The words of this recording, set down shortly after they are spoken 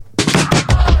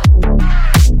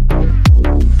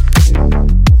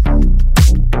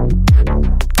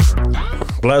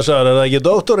Blessaður, það ekki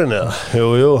doktorinn eða?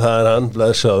 Jú, það hann,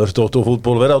 blessaður,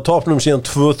 doktorfútból verið á toppnum síðan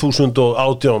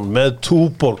 2018 með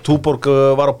Túborg. Túborg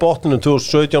var á botninu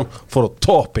 2017, fór á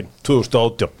toppin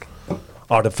 2018.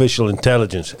 Artificial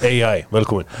Intelligence, AI,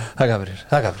 velkomin. Þakka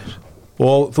fyrir.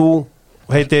 Og þú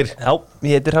heitir? Já,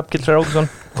 ég heitir Hrafnkild Freyr Ákason.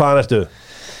 Hvaðan ertu?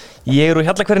 Ég úr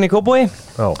Hjallakverðinni í Kópavogi,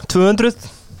 200,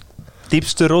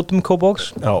 dýpstu rótum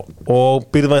Kópavogs. Já, og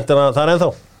býrðvæntana þar ennþá?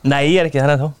 Nei, ég ekki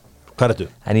þar ennþá. Hvað ertu?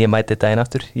 En ég mæti daginn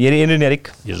aftur. Ég í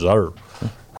Njarðvík. Yes sir.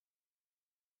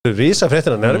 Rísa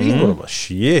fréttina Njarðvík,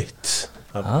 shit.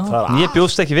 Ég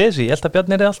bjóst ekki við þessu, ég held að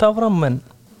Bjarni alltaf áfram, en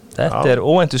þetta er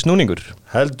óvæntur snúningur.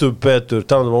 Heldur betur,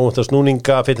 talandi óvæntur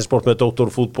snúninga, fitnessport með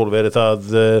doktorfútból verið það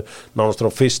nánast á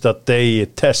fyrsta degi,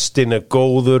 testin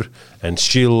góður, and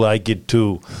she'll like it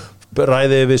too.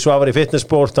 Ræðið við Svavar í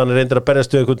fitnessport, hann reyndir að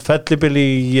berjast við einhvern fellibil í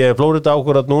Flórida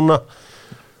ákvörðat núna.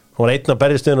 Hún var einn að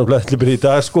berjastöðun og flöðlibir í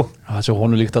dag sko. Það er svo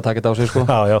honum líkt að taka þetta á sig sko.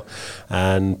 Já,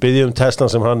 en byggjum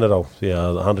Teslan sem hann á því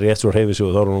að hann rétt svo hreyfir sig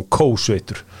og þá er hún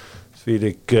kósveitur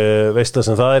fyrir veistla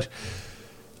sem það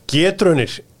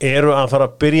Getraunir eru að fara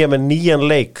að byrja með nýjan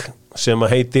leik sem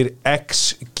að heitir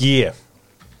XG.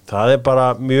 Það bara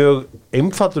mjög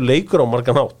einfaldur leikur á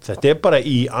margan hátt. Þetta bara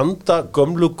í anda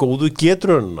gömlu góðu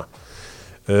Getraunina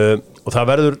og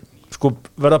það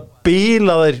verða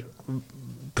bílaðir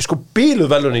bíluð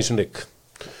velun í þessum leik.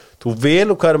 Þú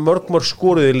velur hvað mörg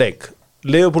skoruð í leik.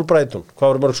 Liverpool Brighton,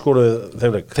 hvað mörg skoruð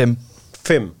þeim leik?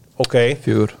 5, ok.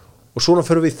 4. Og svona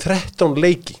fyrir við 13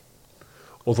 leiki.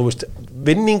 Og þú veist,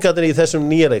 vinningarnir í þessum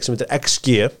nýja leik sem heitir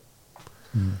XG,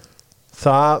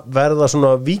 það verða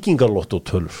svona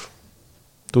vikingarlottotölur.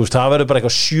 Þú veist, það verður bara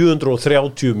eitthvað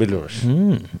 730 milljónir.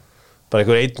 Bara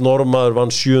eitthvað einn normaður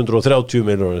vann 730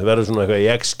 milljónir. Það verður svona eitthvað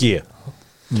í XG.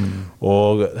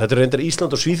 Og þetta reyndar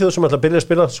Ísland og Svíþjóð sem ætla að byrja að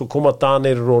spila, svo koma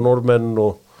Danir og Normenn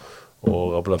og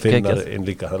ábúinlega Finnar inn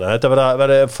líka, þannig að þetta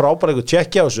verður frábæra eitthvað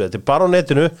tjekkja á þessu, þetta bara á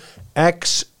netinu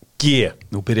XG.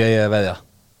 Nú byrja ég að veðja.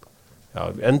 Já,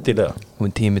 endilega.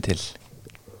 Hún tími til.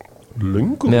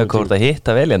 Lungum. Með hvort að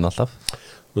hitta vel hérna alltaf.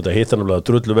 Nú þetta hitta náttúrulega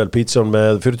drullu vel pítsan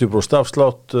með 40%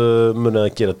 afslátt, munið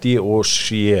að gera D og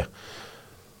C.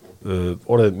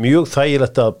 Orðið mjög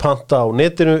þægilegt að panta á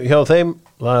netinu hjá þeim.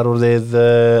 Það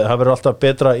verður alltaf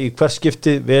betra í hvert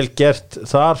skipti, vel gert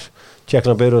þar.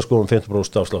 Tjekkna byrjuð sko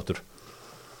 50% afsláttur.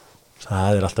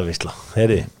 Það alltaf veisla.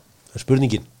 Heyri, það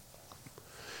spurningin.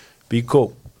 Bíkó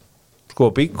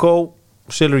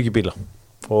selur ekki bíla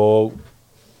og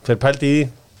þeir pældi í því,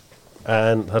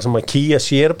 en það sem að Kia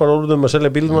sér bara orðum að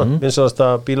selja bíluna, vinsælasta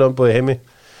bílaumboði heimi,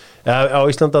 á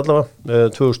Íslandi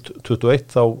allavega, 2021,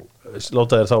 þá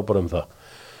láta þeir þá bara það.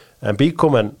 En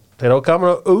Bíkómenn, þeir hafa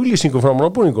gaman á auglýsingum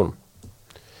framan á búningunum.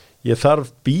 Ég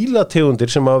þarf bílategundir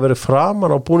sem hafa verið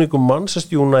framan á búningum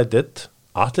Manchester United,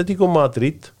 Atletico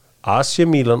Madrid, AC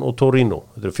Milan og Torino.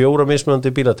 Þetta 4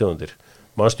 mismunandi bílategundir.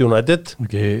 Manchester United.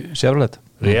 Ekki Chevrolet.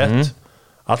 Rétt.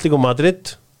 Atletico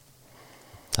Madrid.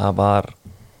 Það var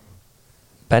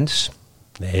Benz.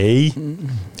 Nei,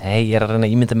 ég að reyna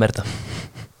að ímynda mér þetta.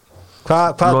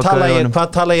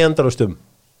 Hvað tala ég endalaust um?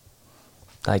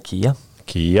 Það Kia.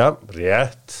 Kia,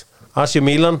 rétt. AC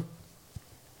Milan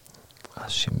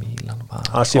var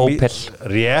Opel.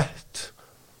 Rétt.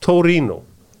 Torino.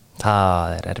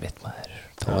 Það erfitt maður.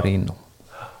 Torino.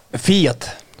 Fiat.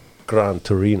 Gran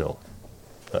Torino.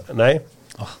 Nei.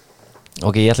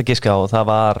 Ok, ég ætla að giska á, það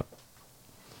var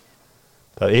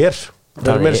Það er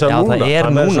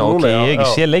núna, ok, ég hef ekki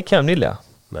sé leikjaðum nýlega.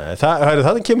 Nei,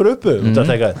 það kemur upp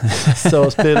Svo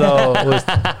spila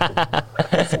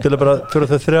spila bara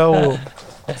 4-3 og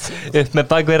upp með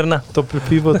bakverðina. Doppel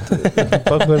pivot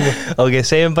bakverðina. Ok,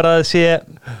 segjum bara að sé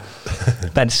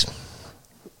Benz.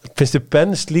 Finnst þið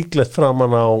Benz líklegt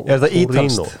framan á Er það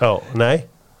ítalskt? Já, nei.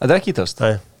 Þetta ekki ítalskt?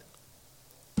 Nei.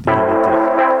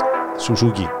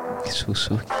 Suzuki.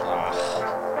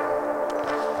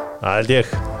 Það held ég.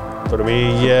 Förum í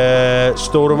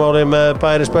stórumáli með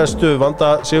bæjarins bestu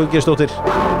Vanda Sigurgeirsdóttir.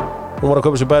 Hún var að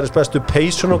köpa sér bæjarins bestu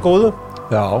peysun og góðu.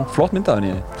 Já, flott mynd af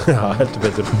henni. Já, heldur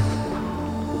betur.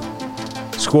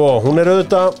 Sko, hún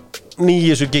auðvitað ný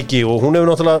í þessu giggi og hún hefur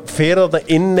náttúrulega ferið þarna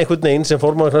inn einhvern veginn sem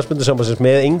formaður knattspyrnusambandsins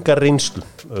með enga reynslu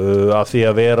af því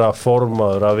að vera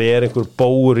formaður, að vera einhver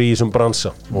bóur í þessum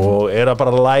bransa og að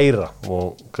bara læra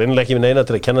og greinilega ekki við neina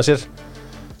til að kenna sér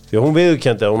því að hún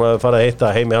viðurkenndi að hún hafi farið að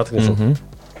hitta Heimi Hallgrímsson.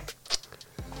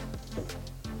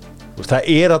 Það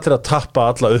allir að tappa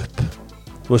alla upp.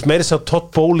 Þú veist, meira þess að Todd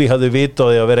Bowley hafði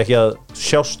vitað að vera ekki að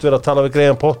sjást vera að tala við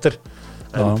Graham Potter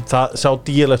en það sá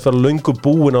díalegt fyrir löngu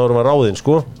búin áður var ráðinn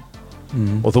sko.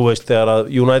 Og þú veist, þegar að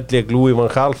United leik Louis van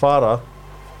Gaal fara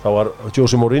þá var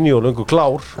Jose Mourinho löngu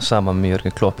klár. Sama með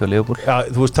Jörgen Klopp og Liverpool. Já,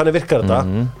 þú veist, þannig virkar þetta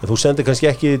en þú sendir kannski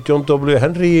ekki John W.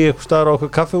 Henry eitthvað staðar á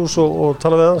okkur kaffihús og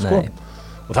tala við hann, sko.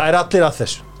 Og það allir að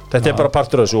þessu. Þetta bara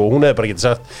partur af þessu og hún hefði bara getið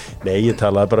sagt nei, ég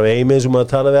talaði bara við Eimi sem að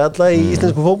tala við alla í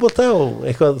íslensku fótbolta og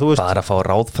eitthvað, þú veist. Bara að fá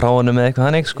ráð frá honum með eitthvað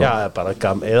þannig, sko. Já,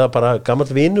 eða bara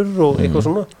gamall vinur og eitthvað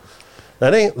svona.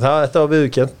 Nei, þetta var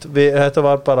viðurkennt. Þetta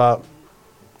var bara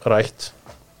rætt.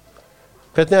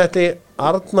 Hvernig ætli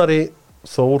Arnari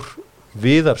Þór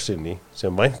Viðarsinni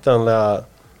sem væntanlega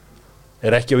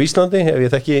ekki á Íslandi, ef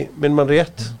ég þekki minn mann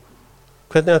rétt,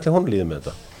 hvernig ætli hún líði með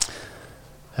þetta?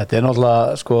 Þetta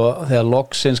náttúrulega, sko, þegar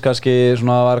loksins kannski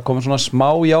svona var komin svona smá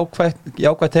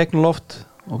jákvætt teknuloft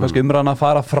og kannski umræðan að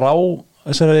fara frá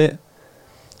þessari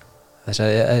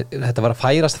þetta var að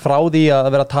færast frá því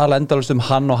að vera að tala endalaust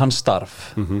hann og hans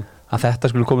starf að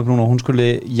þetta skulle koma upp núna og hún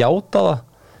skulle játa það.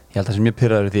 Ég held að það sem ég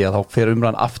pirraður því að þá fer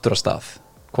umræðan aftur að stað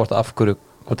hvort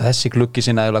þessi gluggi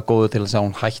sinna eiginlega góður til þess að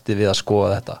hún hætti við að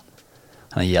skoða þetta.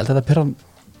 Þannig að ég held að þetta pirra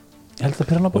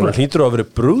hann að búið. Hún hlýtur að vera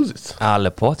brúðið.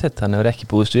 Alveg pottet, hann hefur ekki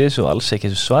búist við þessu og alls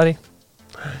ekki þessu svari.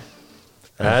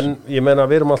 En ég meina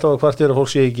við erum alltaf að kvartir að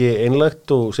fólk sé ekki einlægt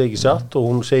og sé ekki satt og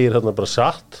hún segir hérna bara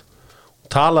satt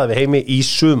og talaði við Heimi í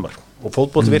sumar og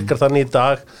fótboll virkar þannig í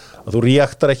dag að þú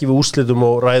reaktar ekki við úrslitum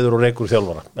og ræður og rekur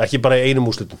þjálfara, ekki bara í einum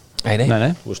úrslitum. Nei.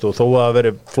 Þú veist, og þó að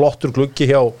veri flottur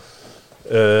gluggi hjá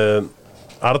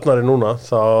Arnari núna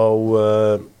þá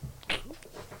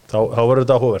verður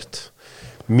þetta áhugavert.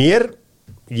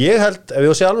 Ég held, ef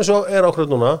ég sé alveg svo ákveð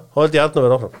núna, þá held ég Arnar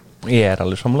verið áfram. Ég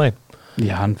alveg samlega.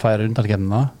 Já, hann fær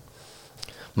undankeppnina.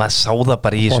 Maður sá það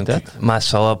bara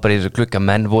í þessu glugga,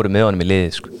 menn voru með honum í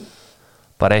liði, sko.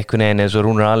 Bara einhvern veginn eins og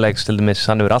Rúnar Alex til dæmis,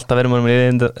 hann hefur alltaf verið með honum í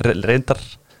liði reyndar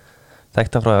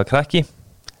þekkta frá að krakki,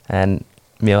 en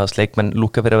mér var sleikmenn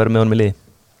lúka fyrir að vera með honum í liði.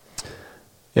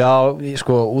 Já,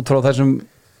 sko, út frá þessum,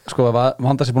 sko,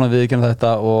 Vandas búin að viðurkenna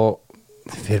þetta og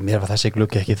fyrir mér var þessi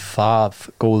gluggi ekki það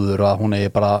góður að hún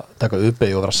eigi bara að taka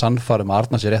uppeyju og vera sannfærum að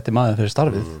Arnar sér rétti maður fyrir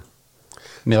starfið.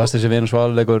 Mér varst þessi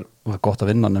Venusvaluleikur var gott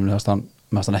að vinna, nefnilega mér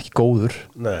varst hann ekki góður.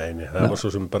 Nei, það var svo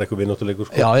sem bara eitthvað vinnáttuleikur,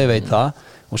 sko. Já, ég veit það.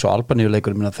 Og svo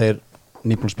Albaníuleikur, þeir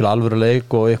nýbúin að spila alvöru leik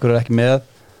og ykkur ekki með.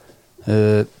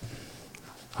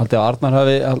 Haldið að Arnar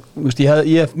hafi,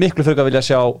 ég hef miklu frekar vilja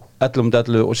sjá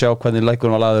 11 og sjá hvernig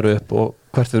leikurinn var lagður upp og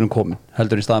hvert við erum komin.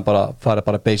 Heldur í staðan fara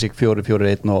bara basic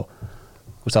 4-4-1 og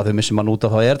að þau missum hann út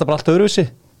af þá þetta bara allt öðruvísi.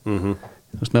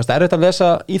 Mér finnst erfitt að lesa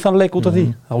í þann leik út af því.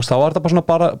 Þá var þetta bara svona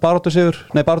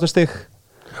baráttustig.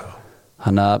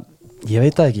 Þannig að ég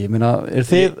veit það ekki. Ég meina,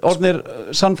 þið orðnir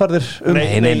sannfærðir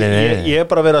Nei. Ég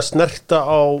bara verið að snerta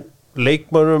á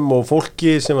leikmönnum og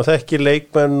fólki sem að þekki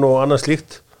leikmenn og annað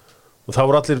slíkt og það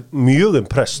voru allir mjög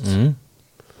impressed.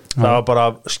 Það var bara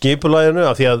skipulaginu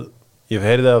af því að ég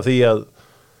heyrði af því að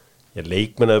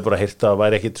leikmenn hefur bara heyrt að það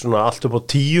væri ekkit svona allt upp á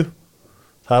 10.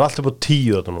 Það allt upp á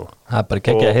 10 þetta nú. Það bara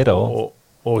geggjað að heyra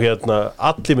og hérna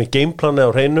allir með gameplanið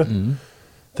á hreinu.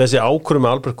 Þessi ákvörðun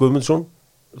með Albert Guðmundsson,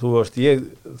 þú veist, ég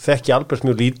þekki Albert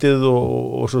mjög lítið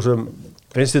og svo sem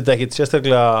finnst þetta ekkit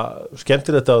sérstaklega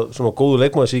skemmtilegt að svona góðu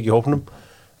leikmaður sé ekki í hópnum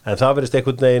en það verðist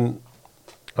einhvern veginn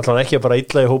allan ekki að fara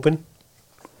illa í hópin.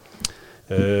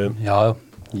 Þannig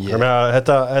að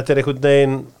þetta er einhvern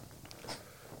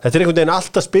veginn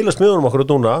alltaf spilast með honum okkur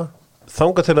núna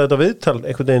þangað til að þetta viðtal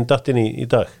einhvern veginn datt inn í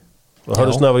dag og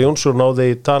Harður Snævar Jónsson náði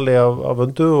í tali af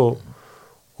vöndu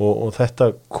og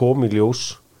þetta kom í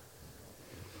ljós.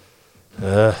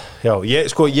 Já, af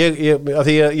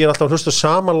því ég er alltaf að hlusta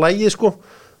sama lagi, sko,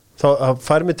 þá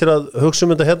fær mig til að hugsa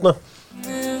þetta hérna.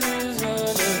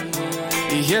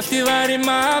 Ég hélt ég væri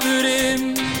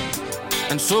maðurinn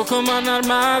en svo kom annar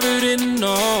maðurinn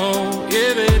og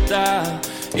ég veit að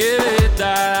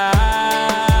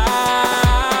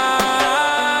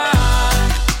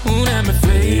hún með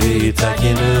fleiri í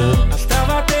takinu alltaf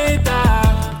að deyta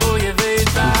og ég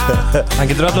veit að hann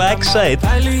getur alltaf excite.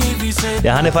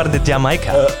 Já, hann farin til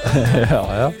Jamaica.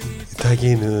 Já.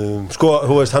 Takinu. Sko,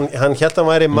 þú veist, hann hérna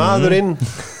væri maðurinn,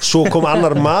 svo kom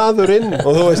annar maðurinn og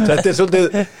þú veist, þetta er svolítið,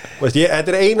 þetta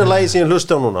er eina lagi sem ég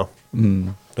hlusta á núna.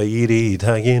 Fleiri í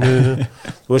takinu.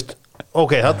 Þú veist,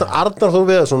 ok, þarna Arnar Þór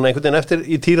Viðarsson einhvern veginn eftir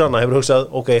í Týrana hefur hugsað,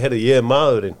 ok, herri, ég er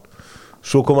maðurinn,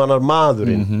 svo kom annar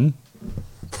maðurinn.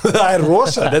 Það er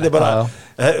rosa, þetta er bara,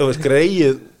 þú veist,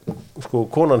 greið, sko,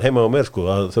 konan heima á mér, sko,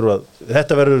 að þurfa,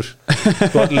 þetta verður,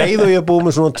 sko, leið og ég búið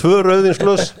með svona 2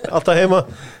 rauðinsglös alltaf heima,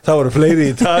 þá eru fleiri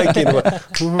í takinu,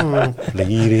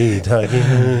 fleiri í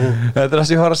takinu. Þetta er það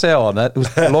sem ég var að segja á hann,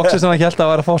 loksins hann hélt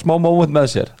að vera að fá smá moment með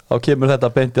sér, þá kemur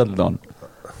þetta beint í allir á hann.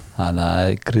 Þannig að það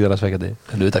er gríðarlega svekkjandi.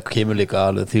 En þetta kemur líka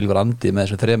alveg þvílíkur andi með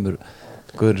þessum 3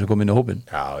 Guður sem kom inn á hópin.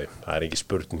 Já, það er ekki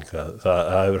spurning það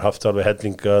hefur haft alveg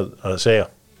helling að segja.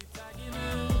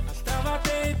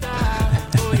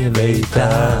 Ég veit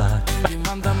að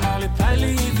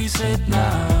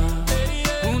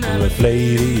Hún er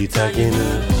fleiri í takinu.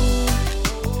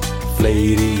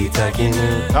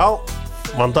 Já,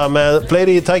 vanda með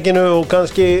fleiri í takinu og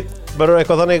kannski verður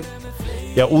eitthvað þannig,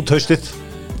 já, út haustið.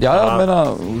 Já, meina,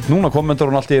 núna kommentar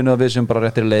hún allt í einu að við sem bara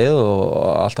réttir leið og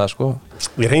allt það, sko.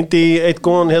 Ég reyndi í eitt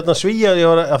góðan Svíja,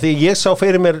 af því ég sá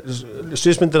fyrir mér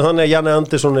sviðsmyndir þannig að Janne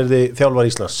Andersson yrði þjálfar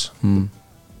Íslands.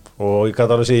 Og ég gæti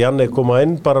alveg að segja Janne koma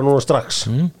inn bara núna strax.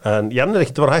 En Janne er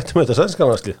ekkert að vera hægt með þetta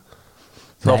sænskanaðslið.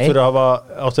 Þátt fyrir að hafa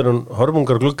áttir hann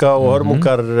hörmungar glugga og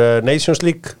hörmungar Nations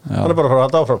League. Hann er bara að fara að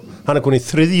halda áfram. Hann er konið í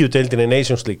 3. deildinni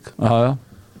Nations League. Já.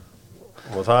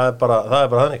 Og það er bara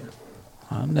þannig.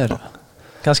 Hann er...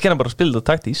 kannski er hann bara að spila þetta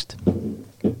taktíst.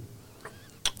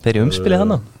 Þeir eru umspilið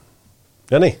hann.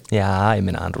 Janni? Já, ég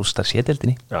meina hann rústar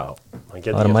sédeldinni. Já, hann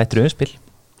getur það var mættur umspil.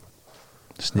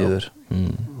 Sniður.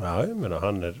 Já, ég meina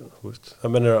hann er, þú veist, það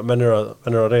menn er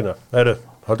að reyna. Heyrðu,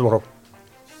 höldum áfram.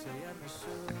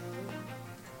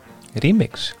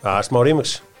 Remix. Já, smá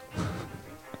remix.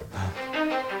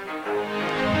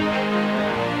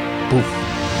 Búf.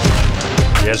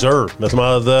 Yes sir, við ætlum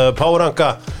að powerranka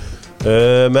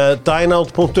með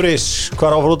dynout.is.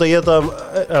 Hvar áfram út að geta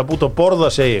að búta að borða,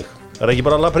 segi ég. Það er ekki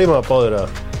bara alla prima báðir að...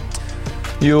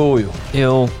 Jú,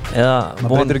 eða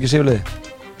maður breytir ekki sífliði.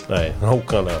 Nei,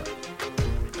 nákvæmlega.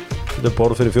 Þetta er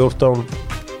borð fyrir 14.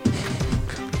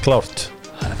 Klárt.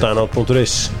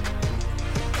 Dynout.is.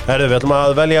 Herðu, við ætlum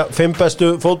að velja 5 bestu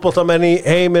fótboltamenn í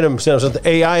heiminum sem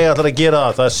AI ætlar að gera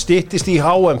það. Það styttist í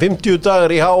HM, 50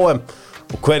 dagar í HM.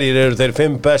 Og hverjir eru þeir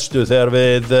 5 bestu þegar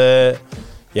við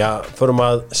förum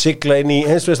að sigla inn í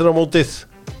heimsmeistaramótið.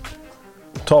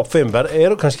 Top 5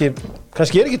 eru kannski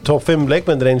er ekki top 5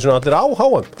 leikmennir eins og allir á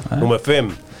HM. Númer 5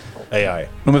 AI.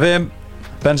 Númer 5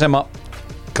 Benzema.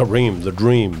 Kareem, the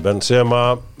dream.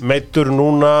 Benzema meittur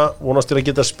núna, vonast til að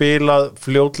geta spilað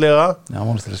fljótlega. Já,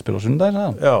 vonast til að spila á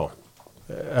sundaginn. Já.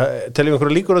 Teljum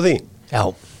einhverju líkur á því? Já.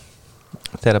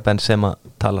 Þegar Benzema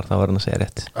talar þá var hann að segja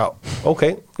rétt. Já, ok.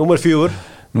 Númer 4.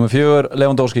 Númer 4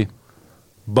 Lewandowski.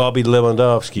 Bobby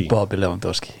Lewandowski.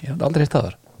 Ég hef aldrei hitt það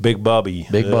þar. Big Bobby.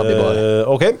 Boy.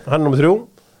 Ok, hann númer 3.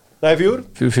 Nei, 4.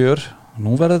 4.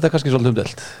 Nú verður þetta kannski svolítið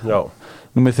umdelt. Já.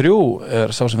 Númer 3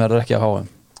 er sá sem verður ekki að HM.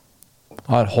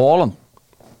 Það er Haaland.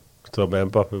 Það var með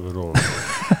Mbappé fyrir Haaland.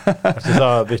 Ertu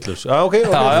það vitlaus? Ok,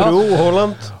 3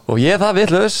 Haaland. Og ég er það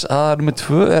vitlaus að númer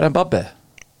 2 er Mbappé.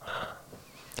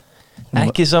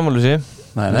 Ekki sammálusi.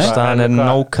 Nei. Staðan er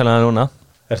nákvæmlega núna.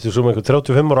 Ertu svo með einhver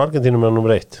 35 ára Argentínum með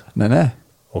númer 1? Nei.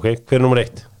 Ok, hver er númer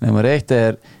 1? Númer 1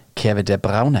 er Kevin De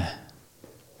Bruyne.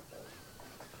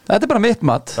 Þetta er bara mitt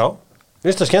mat. Já.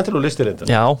 Finnst það skemmtilegu listi reyndar?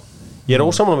 Já. Ég er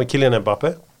ósammála með Kylian Mbappé.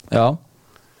 Já.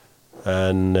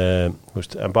 En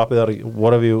Mbappé þar,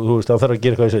 þú veist, hann þarf að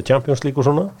gera eitthvað í þessu Champions League og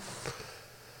svona.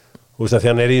 Þú veist, því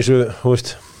hann er í þessu, þú veist,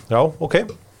 já, ok.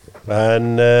 En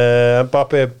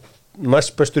Mbappé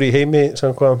næst bestur í heimi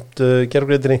samkvæmt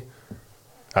gerfgreitinni.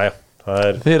 Jæja, það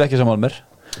er... Þið er ekki saman mér.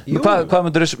 Hvað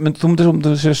myndur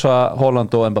þú sýsa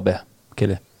Haaland og Mbappé,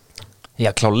 Kili?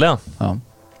 Já, klálega. Já.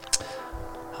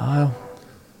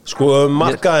 Sko,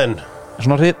 markaðinn.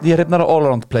 Ég hrifnar á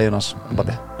all-around playin hans,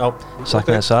 Mbappé. Já.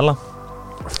 Saknaði Sala.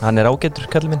 Hann er ágætur,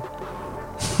 kallið minn.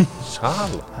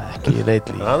 Sala? Ekki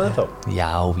leitli. Hann er þá? Já,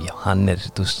 hann er,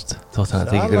 þú veist, þótt hann að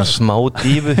það ekki smá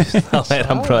dífu, þá er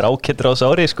hann bara ágætur á þessu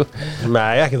ári, sko.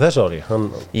 Nei, ekki þessu ári.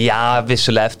 Já,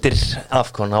 vissulega eftir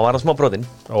Afkon, þá var hann smá brotinn.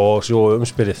 Og svo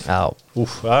umspyrið. Já.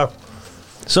 Úff, já.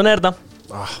 Svona er þetta.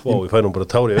 Ég fæ nú bara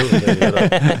tári í augun.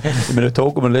 Ég meni, við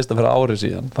tókum hann lista fyrir árið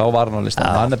síðan. Þá var hann á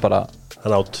listan. Hann er bara...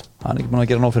 Hann átt. Hann er ekki búin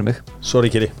að gera nóg fyrir mig. Sorry,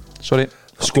 Kiri. Sorry.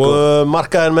 Skoðu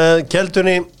markaðin með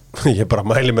keldunni. Ég bara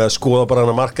mæli með að skoða bara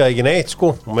hann að markaði ekki neitt, sko.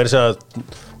 Og mér er að segja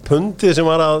pundið sem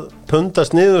var að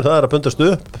pundast niður, það er að pundast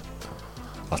upp.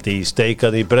 Allt í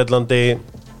steikað í Bretlandi.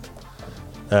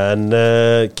 En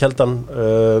keldan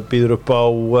býður upp á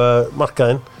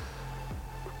markaðin.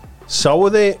 Sáu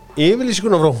þið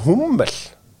yfirlýsinguna frá Hummel?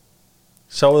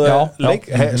 Sáu þið leik?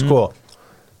 Sko,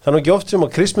 það er nú ekki oft sem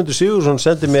að Kristmundur Sigursson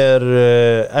sendi mér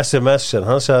SMS en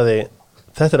hann sagði,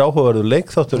 þetta er áhugaverður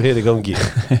leikþáttur hér í gangi.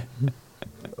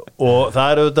 Og það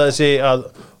er auðvitað þessi að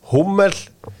Hummel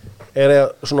er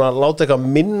svona að láta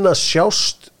eitthvað minna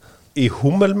sjást í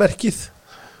Hummelmerkið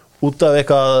út af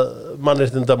eitthvað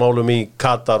mannréttindamálum í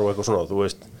Katar og eitthvað svona, þú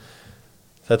veist.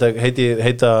 Þetta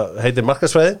heitir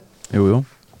markaðsfræði. Jú.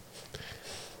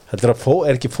 Heldur að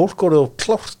er ekki fólk orðið og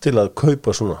klárt til að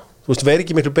kaupa svona? Þú veist, verður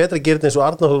ekki miklu betra að gera þetta eins og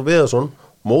Arnar Þór Viðarsson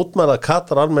mótmæla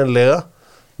Katar almennlega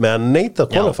með að neita að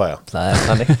qualifya. Það er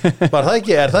þannig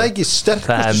Er það ekki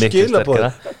sterkustu skilaboð?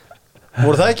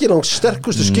 Voru það ekki náttúrulega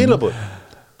sterkustu skilaboð?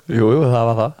 Jú, það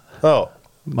var það. Já.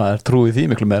 Maður trúi því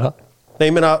miklu meira. Nei,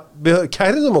 ég meina, við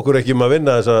kærðum okkur ekki að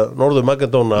vinna þessa Norður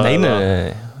Magadóna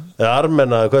eða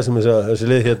Armena, hvað sem þessi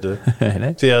lið hétu.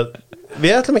 Nei. Því að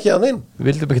við ætlum ekki að neina. Við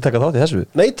vildum ekki taka þátt í þessu.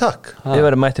 Nei, takk. Við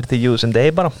verðum mættir til USA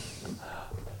bara.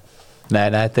 Nei,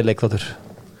 þetta er leikþáttur.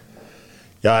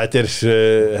 Já, þetta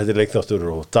er leikþáttur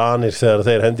og Danir þegar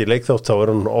þeir hendi í leikþátt þá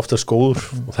er hann oftast góður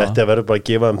og þetta verður bara að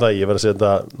gefa þeim það. Ég verður að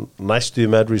setja næstu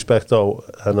með respekt á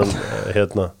hennan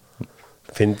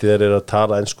fyndi þeir að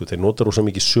tala ensku. Þeir notar rosa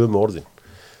mikið sömu orðin.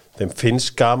 Þeim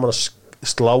finnst gaman að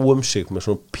slá sig með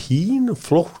svona pínu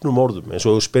flóknum orðum eins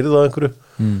og þú spyrði það einhverju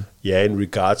in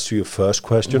regards to your first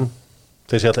question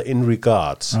þeir segja alltaf in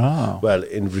regards well,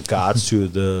 in regards to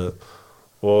the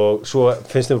og svo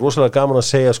finnst þeim rosalega gaman að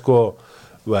segja sko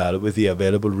well, with the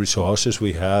available resources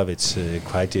we have it's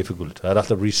quite difficult það er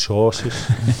alltaf resources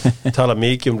tala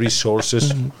mikið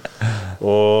resources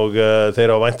og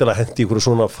þeir á væntanlega hendi ykkur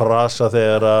svona frasa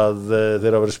þegar að þeir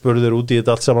að vera spurður út í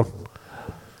þetta allt saman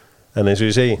en eins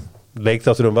og ég segi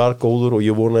leikþátturinn var góður og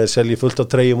ég vonaði að selja fullt af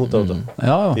treyjum út á þetta.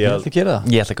 Já, ég ætla að gera það.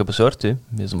 Ég ætla að köpa svörtu,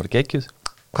 við sem bara geggjuð.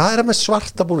 Hvað það með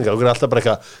svarta búninga? Það er alltaf bara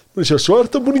eitthvað,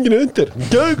 svarta búninginu undir,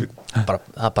 gægur.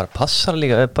 Það bara passar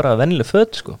líka, það er bara vennileg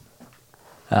föt, sko.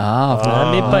 Já, það er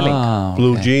mjög bæling.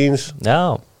 Blue jeans.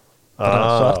 Já, bara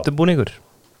svartu búningur.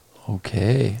 Ok.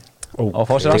 Og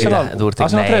fá sér Arsenal?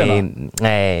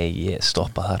 Nei, ég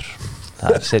stoppa þar.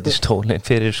 Það seti stólinn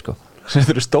fyrir, sko.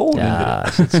 Þetta eru stólinn fyrir?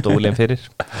 Já, stólinn fyrir.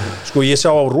 Sko ég sá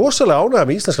á rosalega ánægða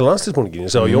með íslenska landsliðsbúningin.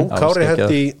 Ég sá Jón Kári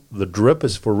hendi The drip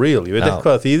is for real. Ég veit ekki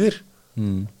hvað það þýðir.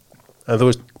 En þú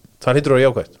veist, það hittur á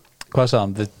jákvæmt. Hvað sagði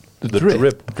hann? The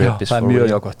drip. Það er mjög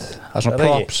jákvæmt. Það er svona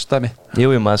props dæmi. Jú,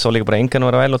 maður sá líka bara engan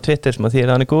að vera vel á Twitter sem að því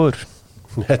að hann er góður.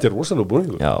 Þetta er rosalega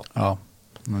búningur. Já,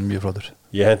 það er mjög flottur.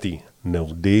 Ég hendi no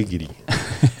diggity.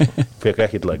 Fekk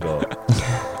ekkert like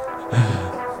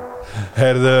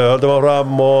Herðu, höldum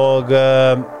áfram og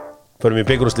förum í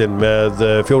byggjurúslinn með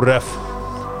 4F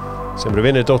sem eru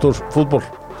vinnir doktorsfútból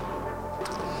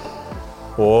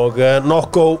og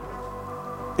Nokko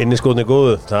inniskóðni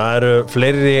góðu. Það eru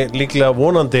fleiri líklega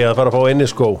vonandi að fara að fá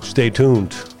inniskó. Stay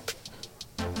tuned.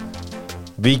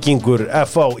 Víkingur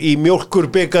FH í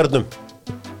mjólkurbyggarnum.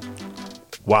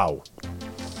 Wow.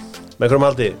 Með hverjum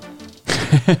haldi?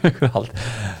 Með hverjum haldi?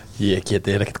 Ég geti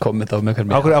ekkert komment á með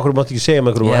hverjum. Ákveður mátti ekki segja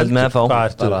með hverjum ég held með FH. Hvað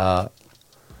ertu?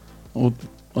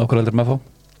 Ákveður heldur með FH.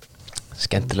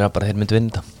 Skemmtilega bara þeir myndu vinna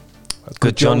þetta.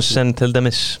 Good Johnson til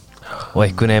dæmis og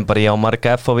einhvern veginn bara ég á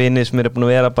marga FH-vini sem eru búin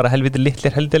að vera bara helviti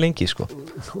litlir heldur lengi sko.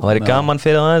 Það væri gaman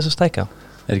fyrir það aðeins að stækka.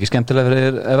 Er ekki skemmtilega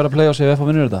fyrir að vera að playa á sig ef FH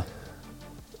vinnur þetta?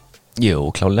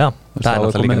 Jú, klálega. Það er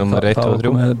náttúrulega líka nummer 1 og 3.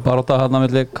 Það er bara átta hérna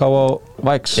milli K.A. og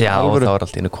Væks. Já, og þá er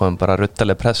alltaf komið bara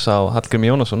ruttaleg pressa á Hallgrími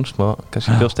Jónasson sem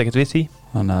kannski bjóst ekkert við því.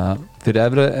 Þannig að fyrir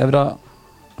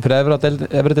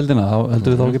efri deildina þá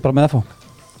heldur við þá ekki bara með FH.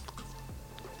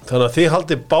 Þannig að þið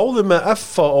haldið báðu með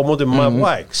FH á móti með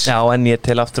Væks. Já, en ég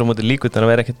tel aftur á móti líkurnar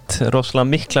að vera ekkert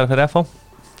rosalega miklar fyrir FH.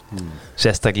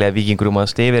 Sérstaklega Víkingur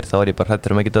að stifir, þá er ég bara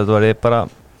hræddur ekki að það var bara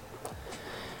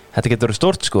þetta getur verið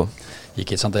stórt sko. Ég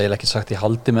get samt að ég ekki sagt ég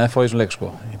haldi með FH í svona leik sko.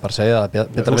 Ég bara segja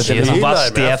það Þú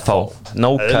varst í FH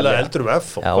nákvæmlega heldur með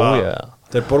FH. Já.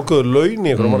 Þeir borguðu laun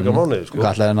í einhverjum marga mánuði sko.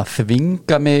 Hvað ætlaði hann að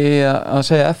þvinga mig að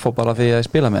segja FH bara því að ég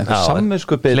spila með einhver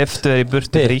samviskupið. Hleyptu þér í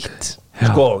burtu ríkt.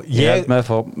 Sko, ég held með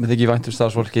FH, mér þykir vænt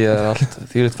starfsfólki, það er allt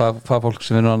þýrið fagfólk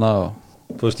sem vinnur hana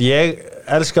Þú veist, ég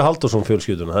elska Halldórsson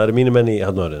fjölskylduna, það eru mínu menn í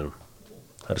Hafnarfirðinum.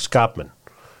 Það eru skapmenn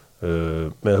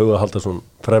með Huga Halldórsson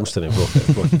fremstinni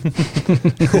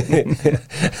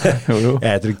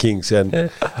Þetta eru kings en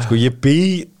sko ég bý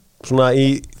svona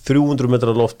í 300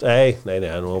 metrar loft nei, það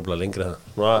er nú óbúinlega lengri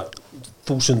svona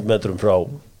 1000 metrum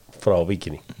frá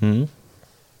Víkinni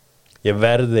ég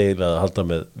verði eiginlega að halda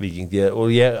með Víking og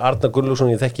Arnar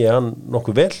Gunnlaugsson, ég þekki hann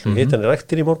nokkuð vel hitt hann í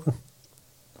rektin í morgun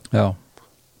já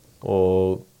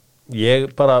og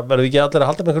ég bara verði ekki allir að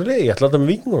halda með einhverju leið, ég ætla að halda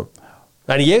með Víkingunum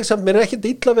en ég samt, mér er ekkert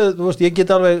illa við þú veist, ég get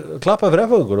alveg klappað fyrir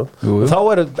F-fæðingunum þá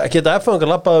er geta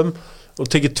F-fæðingar lappað og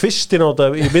tekið tvistin á þetta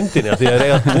í vindinni því að þeir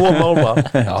eiga 2 málma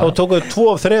þá tókuðu 2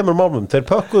 af 3 málmum þeir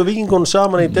pökkuðu Víkingunum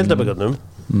saman í deildabikkarnum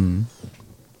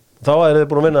þá er þeir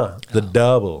búin að vinna the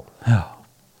double já,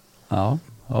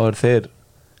 þá er þeir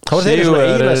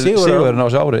sigurinn á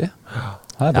þessu ári já,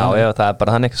 það er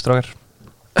bara hann ekki strókar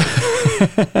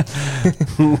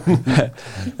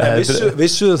en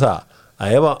vissuðu það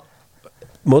að ef að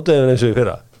mótiðin eins og í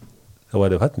fyrra þá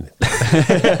væri það fættinni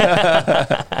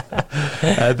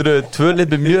þetta eru 2 lið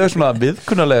með mjög svona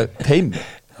viðkunnuleg teimi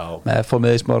með F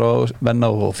með Ísmar og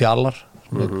Venna og Fjallar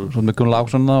svo með Gunnar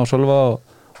Láksson og Sölva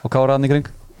og Kára hann í kring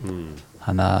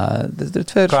þannig að þetta er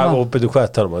tveir Hvað, og byrju hvað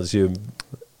þetta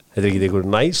þetta ekki einhver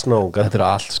næsnáungar þetta eru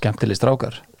allt skemmtileg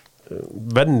strákar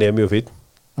Venni er mjög fín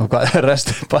og hvað er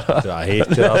restið bara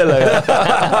hittir allt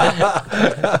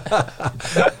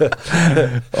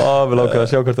við langar að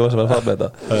sjá hvert þú varst að vera það með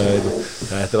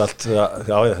þetta er allt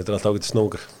þetta er allt ágætt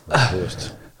snóngar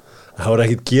það var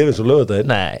ekkert gefið svo lögðu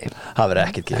þetta Nei, það verður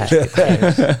ekkert gefið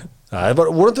það er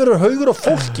bara, voruð verið haugur á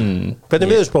fólki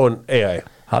hvernig viðurspáin AI?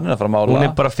 hann er að fara að mála hún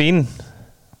er bara fín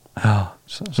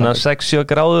svona 6-7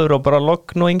 gráður og bara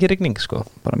logn og engin rigning sko.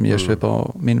 bara mjög svip á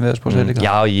mín veðurspá líka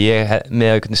Já, ég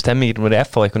með einhvern stemmingir með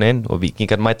F á einhvern veginn og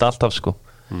Víkingar mæta alltaf sko.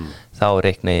 Þá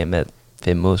reikna ég með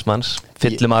 5.000 manns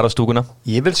fyllum aðra stúkuna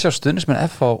Ég vil sjá stundismenn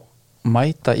F á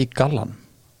mæta í gallan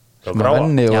Já, sem gráa. að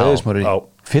Venni og Já. Eðismári Já.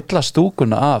 fylla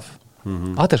stúkuna af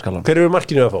aðeinsgallan Hver eru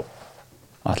markinu að fá?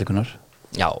 Allir Gunnar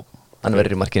Já, hann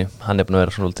verður í markinu hann er búin að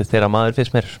vera svona lítið þeirra maður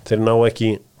fyrst mér Þeir ná ekki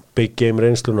big game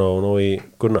reynsluna og ná í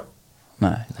Gunna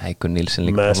Nei Gunn Nílsen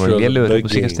líka Master bara of lélugur the upp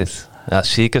á síkastið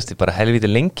síkastið bara helviti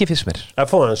lengi fyrst mér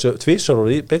F.A. hans tvisar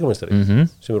úr í byggamestari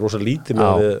sem er rosa lítið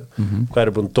með hvað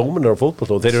eru búin dóminar á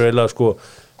fótboll og þeir eru eiginlega sko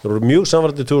þeir voru mjög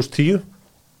samfærandi 2010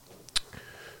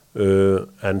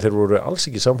 en þeir voru alls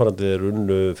ekki samfærandi þeir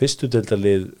unnu fyrstu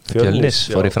deildarlið Fjölnis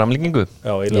fór í framlengingu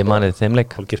Já, eiginlega ég manið þeim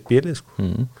leik hálfgert bílið sko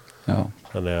Já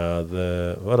þannig að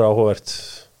var áhugavert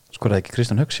Skoraði ekki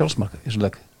Kristján Hauks sjálfsmark í þessum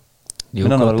leik Jú,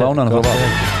 Minna hann var gott- lánaðan frá Val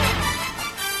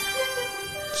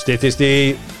styttist í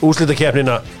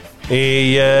úrslitakeppnina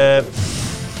í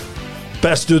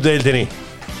bestu deildinni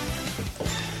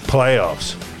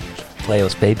Playoffs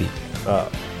Playoffs baby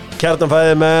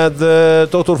Kjartanfæði með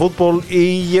Dr. Fútból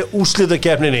í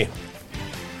úrslitakeppninni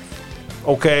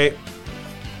ok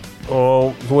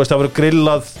og þú veist að vera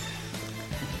grillað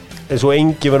eins og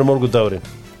engi verður morgundagurinn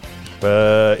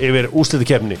yfir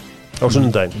úrslitakeppni á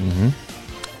sunnudaginn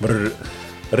verður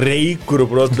reykur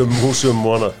upp úr öllum húsum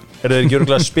og annað þeir ekki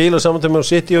örugglega að spila saman á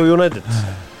City og United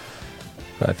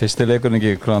Það er fyrsti leikurinn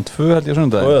ekki kl. 2 held ég á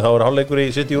sunnudag og þá er hálfleikur í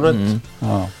City United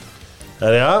Já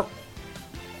en já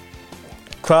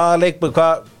hvað er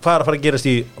að fara að gerast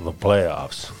í the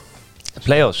playoffs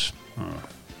Playoffs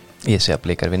ég sé að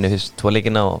Blikar vinnu fyrst 2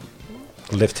 leikina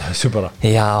og lifta þessu bara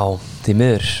já, því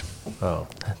miður já,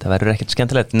 þetta verður ekkert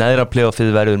skemmtilegt neðra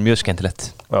playoffið verður mjög skemmtilegt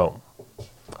já,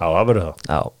 það verður það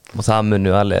já, og það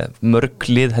munu alveg mörg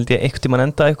lið held ég einhvern tímann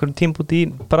enda einhverjum tímpút í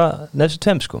bara neðstu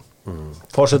 2 sko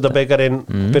Forsetabikarinn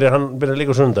byrjar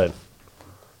líka á sunnudaginn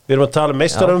við erum að tala um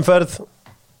meistarumferð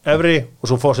efri og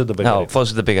svo já, forsetabikarinn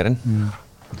fóðsetabikarinn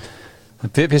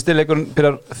Fyrsti leikurinn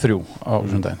byrjar 3 á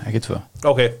sunnudaginn, ekki 2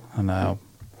 ok, Þannig að já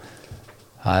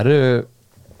Það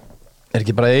er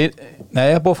ekki bara Nei,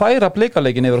 ég hef búið að færa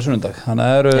blikaleikin yfir á sunnudag Þannig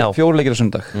að það Já. eru 4 leikir á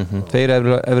sunnudag 2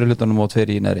 efri hlutunum og 2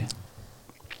 í neðri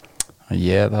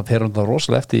Það fer hann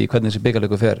rosalega eftir í hvernig þessi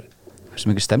bikaleikur fer Hversu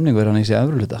mikið stemning verður hann í þessi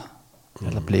efri hluta Ég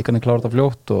held að blikarnir klára þetta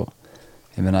fljótt og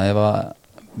ég meina ef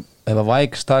að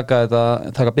Vikes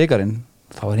taka bikarinn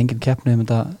þá er engin keppni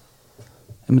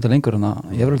þetta lengur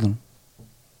hann í efri hlutunum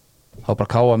þá er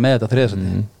bara káa með þetta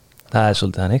þriðasæti það er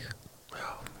svolítið hannig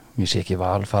Ég sé ekki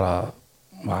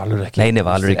Valur ekki neini,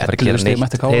 Valur er ekki að fara að gera 11 stigum neitt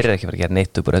eftir KR. þeir eru ekki að fara að gera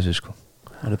neitt upp úr þessu sko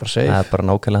Það er bara það safe er bara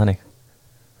nákvæmlega hannig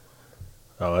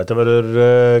já, þetta verður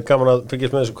gaman að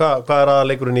fylgjast með þessu hvað er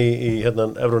aðleikurinn í hérna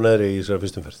efri og neðri í þessari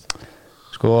fyrstumferð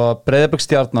Sko Breiðablik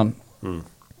Stjarnan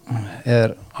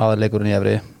er aðleikurinn í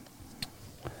efri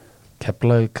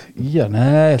Keflavík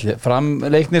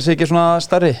framleiknir sé ekki svona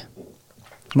stærri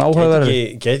svona áhugaverði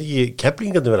geti ekki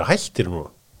keflingarnir vera hættir núna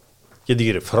geti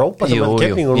ekki verið frábært jú, að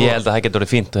keflingar ég held að það getur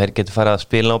verið fínt og þeir getur farið að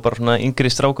spila á bara svona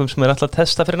yngri strákum sem er alltaf að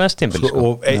testa fyrir næst tímbil sko.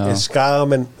 og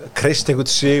skagamenn kreist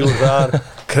einhvern sigur þar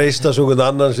kreista svo einhvern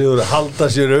annan sigur halda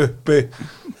sér uppi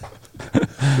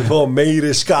við fáum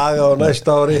meiri skaga á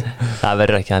næsta ári það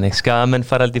verður ekki hannig skamenn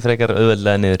fara aldrei frekar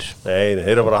auðveldlega niður nei,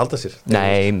 þeir eru bara að halda sér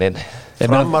nei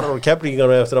framar og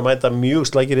keflingar eftir að mæta mjög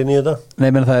slækir inn í þetta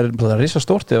Nei, menn það er risa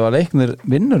stórt ef að leiknir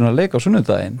vinnur að leika á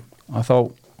sunnudaginn að þá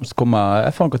koma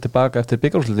F-fangar tilbaka eftir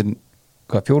byggarúrslitin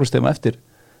 4 stegum eftir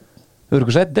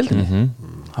öðru sæti deildinni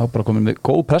þá bara komin með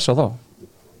góð pressa á þá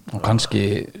og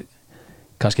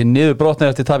kannski niður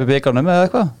brotnir eftir tapi byggarnum eða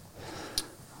eitthvað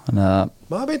þannig að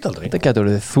maður veit aldrei þetta getur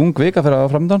verið þung vika fyrir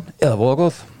að framöndan eða voða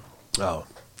góð já.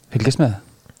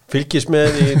 fylgist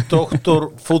með í Dr.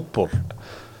 Fútból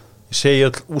ég segi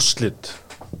öll úrslit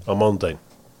á mánudaginn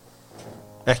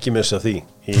ekki missa því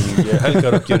í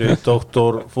helgarökkjuru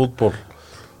Dr. Fútból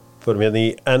förum hérna í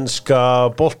enska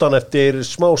boltan eftir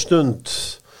smá stund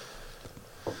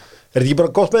þetta ekki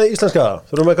bara gott með íslenska?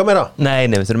 Þurfum við eitthvað meira? Nei,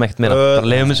 við þurfum ekkert meira, bara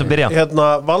leiðum þess að byrja. Hérna,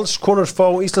 Valskonur fá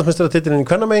Íslandsmeistaratitilinn í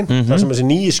kvennamein, þar sem þessi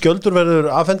nýji skjöldur verður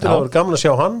afhendur, það verður gaman að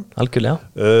sjá hann. Algjörlega.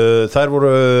 Þær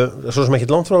voru svo sem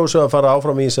ekkit langt frá þessu að fara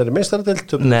áfram í þessari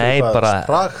meistaratild. Nei,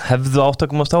 bara hefðu átt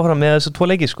að komast áfram með þessu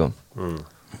 2 leiki, sko.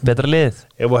 Betra liðið.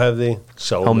 Ef og hefði,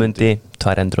 Hámundi,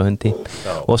 2 endur og hundi.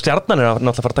 Og Stjarnan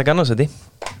náttúrulega að fara að taka annars þetta.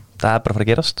 Það bara að fara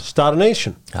að gerast. Star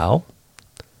Nation. Já.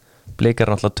 Blikar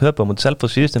náttúrulega töpa mútið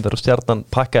Selfoss síðustum fyrir og Stjarnan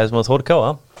pakkaði sem að Þór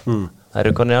káa. Það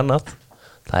eru konir annað.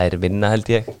 Það er vinna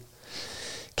held ég.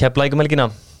 Keflavík um helgina.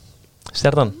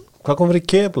 Stjarnan. Hvað kom fyrir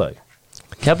Keflavík?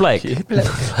 Keflavík.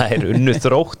 Það er unnu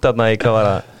Þrótt þarna í hvað var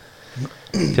það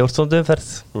 14. umferð.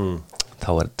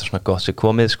 Þá er þetta svona gott sem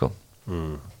komið sko.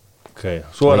 Okay.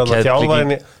 Svo er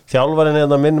það þjálfarinn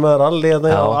eða minn maður allir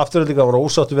eða afturöldinga var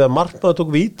ósáttu við að markmaður tók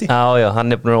víti. Já,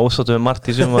 hann er búin að ósáttu við margt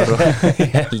í sumar og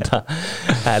ég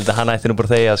held að hann ætti nú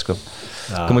bara þegja sko.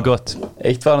 Komið gott.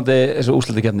 Eitt varandi þessu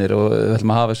úrslitakefnir og við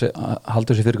ætlum að halda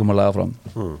þessi fyrirkomulega áfram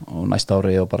og næsta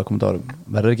ári og bara komandi árum.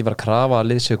 Verður ekki bara að krafa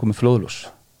að lið sig að koma flóðljós.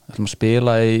 Við ætlum að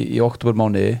spila í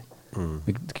októbermánuði.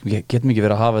 Við getum ekki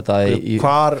verið að hafa þetta í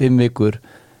 5 vikur.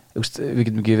 Við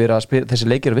getum ekki verið að spila þessi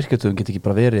leikir og virkjartöfum getur ekki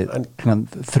bara verið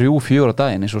 3-4 á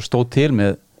daginn eins og stóð til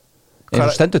með eins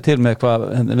og stendur til með hvað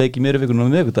leiki meiri vikunum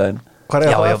og miðvikudaginn.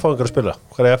 Hvað er F-fangar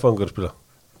að spila?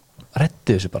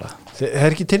 Reddi þessu bara. Það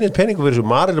er ekki tinnið peningu fyrir þessu.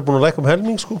 Maril er búin að lækka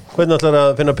helming sko. Hvernig ætlar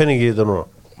að finna peningi í þetta núna?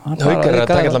 Haukar að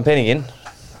taka allan peningin.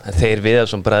 Þeir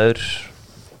Viðarsson bræður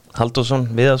Halldórsson,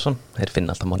 Viðarsson, þeir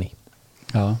finna alltaf manni.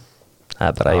 Já. Það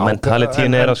er bara í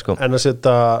mentalitíinu er sko. En að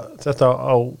setja þetta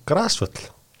á grasvöll.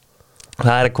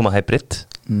 Það er að koma hybrid.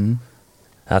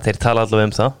 Þeir tala allavega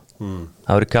um það.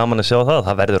 Það verður gaman að sjá það.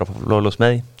 Það verður að lóðlós með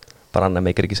því. Bara annað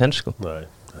meikir ekki sens sko. Nei,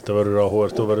 þetta verður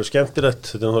áhugavert og verður skemmtilegt.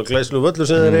 Þetta er náttúrulega glæsilegu völlur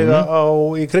sem þeir eiga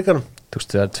í kriganum. Þú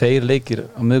veist, það er 2 leikir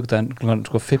á miðvikudaginn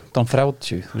sko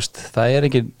 15:30. Þú veist, það er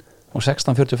ekki á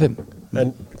 16:45.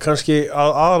 En kannski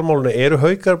aðalmálunni, eru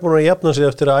Haukar búin að jafna sig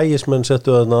eftir að ægismenn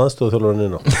settu þarna aðstofþjálfarinn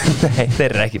inn á? Nei,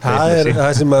 þeir eru ekki það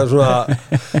sem að svona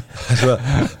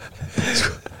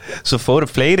Svo fóru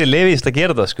fleiri liðist að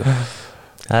gera það sko.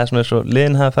 Það er svona eins og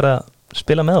liðin hafa farið að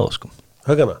spila með það sko.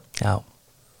 Haugana? Já.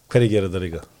 Hverju gerir þetta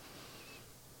líka?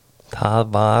 Það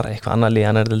var eitthvað annað lið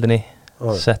annar dildinni.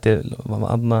 Setti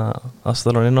annað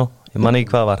aðstofþjálfarinn inn á. Ég man ekki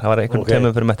hvað var. Það var eitthvað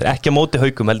kemur fyrir metri. Ekki á móti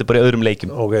Haukum, heldur bara í öðrum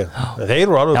leikjum. Þeir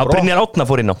eru alveg brott. Já, Brynjar Átna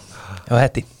fór inn á. Já,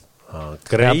 hetti.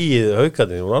 Greið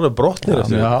Haukandi, hún var alveg brottnir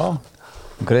eftir. Já,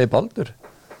 hún greiði Baldur.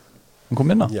 Hún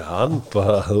kom inn á. Já, hann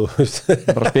bara, þú veist.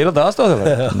 Bara spilandi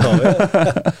aðstofþjálfari.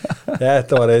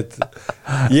 Þetta var eitt.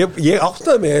 Ég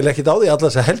áttaði mig eiginlega ekkert á því allar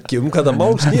þessa helgi hvað það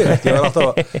mál snýr. Ég var alltaf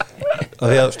að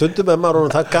því að stundum með maður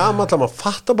og það gamall að maður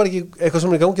fattar bara ekki eitthvað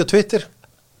sem er í gangi á Twitter.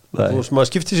 Þú veist,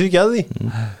 maður skiptir sér ekki að því.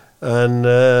 En,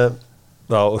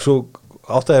 og svo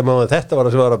áttaði maður að þetta var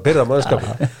það sem var að byrja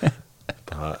mannskapin.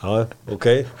 Já, ok.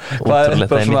 Hvað er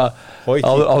bara svona,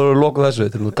 áður að loka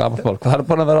þessu til gamall mál. Hvað er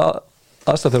bara að vera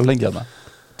aðstæður lengi að það?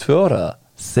 2 ára eða?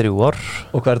 3 ár.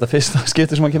 Og hvað er þetta fyrsta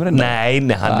skipti sem hann kemur inn? Nei,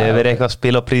 hann hefur verið eitthvað að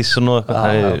spila á prís og nokkuð,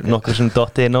 hann hefur nokkuð sem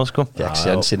dottið inn á sko.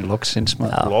 Loksins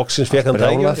Loksins fekk hann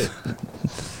dægjum.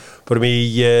 Förum í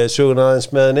söguna aðeins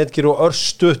með Netgyro og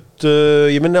örstutt,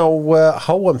 ég minni á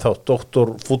HM þátt,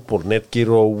 Dr. Fútból,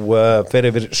 Netgyro fer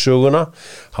yfir söguna.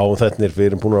 HM þættinir, við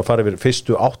erum búin að fara yfir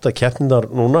fyrstu 8 keppnindar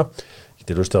núna. Ég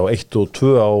til hlusta á 1 og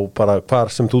 2 á bara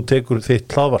hvar sem þú tekur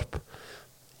þitt hlaðvarp.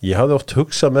 Ég hafði oft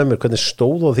hugsað með mér hvernig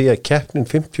stóð á því að keppnin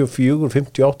 54,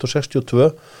 58 og 62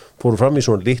 fóru fram í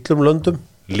svona litlum löndum,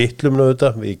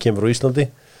 auðvitað, við kemur á Íslandi,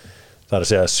 það er að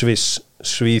segja Sviss,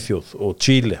 Svíþjóð og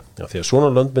Chile, já, því að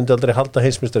svona lönd myndi aldrei halda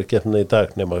heimsmeistarkeppnina í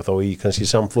dag nema þá í kannski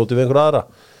samfloti við einhver aðra.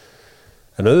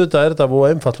 En auðvitað er þetta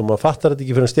voða einfalt og maður fattar þetta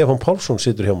ekki fyrir en Stefán Pálsson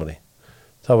situr hjá manni.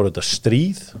 Það var auðvitað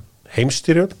stríð,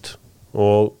 heimstyrjöld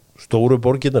og stóru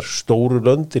borgirnar, stóru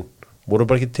löndin voru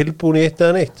bara ekki tilbúin í eitt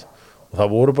eða neitt. Og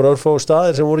það voru bara örfá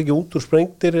staðir sem voru ekki út úr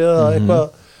sprengtir eða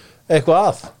eitthvað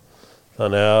að.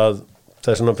 Þannig að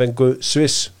þess að fengu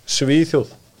Sviss,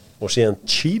 Svíþjóð og síðan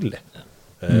Chile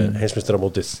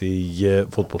heimsmeistaramótið í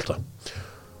fótbolta.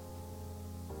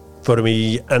 Förum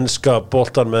í enska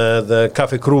boltan með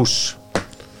Café Cruz.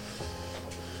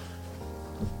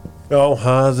 Já,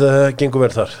 það gengur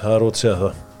vel þar, það er út að segja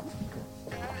það.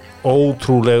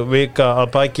 Ótrúleg vika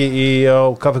að baki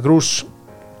á Café Cruz.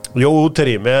 Jó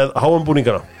úteri með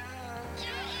HM-búningana.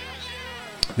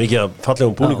 Mikið að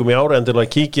fallegum búningum í ára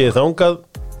endilega kíkið þangað.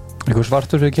 Eitthvað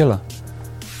svartur fyrir kjela?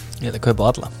 Ég ætla að kaupa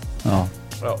alla.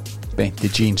 Já. Beint í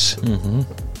jeans.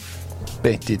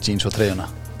 Beint í jeans og treyjuna.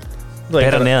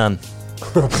 Bera neðan.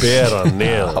 Bera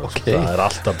neðan. Okay. Það er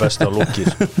alltaf besta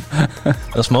lúkir.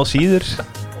 Það smá síður.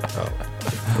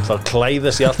 Það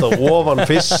klæða sig alltaf ofan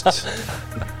fyrst.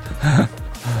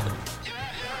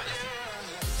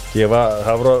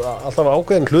 Það voru alltaf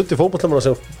ákveðin hluti fótboltamanna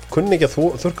sem kunni ekki að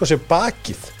þurrka sér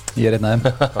bakið. Ég er einn af þeim.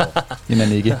 Ég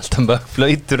menni ekki. Alltaf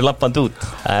flautur lappand út.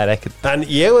 Það er ekkert. En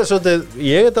ég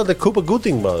er alltaf Cuba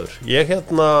Gooding maður. Ég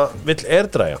vill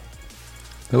airdræja.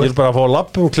 Ég vil bara fá að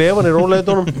lappa klefan í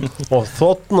róleitunum og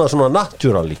þotna svona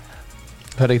naturally.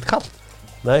 Það er ekkert kall.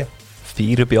 Nei.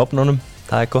 Fýr upp í ofnunum.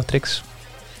 Það er gott triks.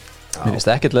 Mér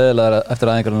finnst ekkert leiðilega eftir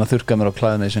aðeingarinn að þurrka mér og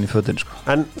klæða mig í fötin sko.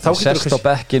 En þá sest á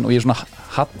bekkin og ég svona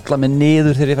halla mig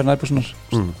niður þegar ég fer nærbúsunar.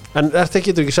 En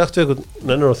getur ekki sagt við eitthvað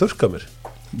nennur að þurrka mér?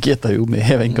 Geta jú mig,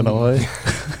 hef engan á það.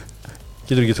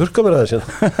 Getur ekki þurrka mér aðeins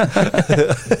hérna?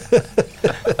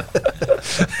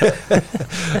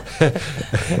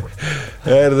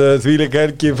 Þvílík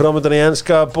helgi framöndan í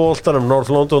enska boltanum,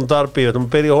 North London Derby. Við ætlum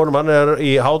að byrja honum, hann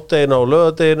í hádeginu og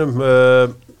laugardeginum.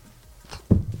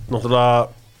 Náttúrulega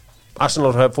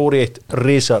Arsenal fór í eitt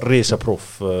risa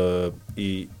próf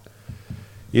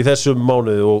í þessum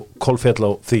mánuði og kolfjall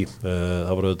á því.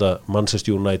 Það var auðvitað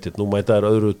Manchester United. Nú mæta þær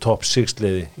öðru top 6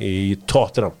 liði í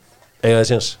Tottenham. Eiga þið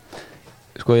séns?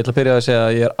 Sko ég ætla að byrja að segja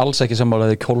að ég er alls ekki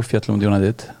sammálaðið kolfjall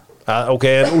United. Ok,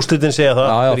 en úrslitin segja það?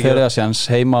 Já, þeir eiga séns,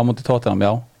 heima á móti Tottenham,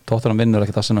 já. Tottenham vinnur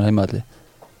ekkert Arsenal heimaðalli.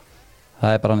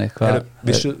 Það er bara hann eitthvað.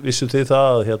 Vissu þið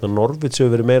það að Norwich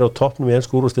hefur verið meira á toppnum í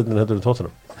ensku úrvalsdeildinni heldur en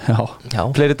Tottenham? Já.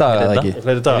 Fleiri dagar eða ekki?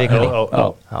 Fleiri dagar,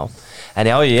 já. En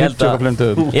já, ég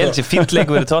held sér fínt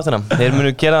leikur verið Tottenham. Þeir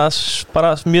munu gera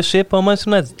bara mjög svipa á Manchester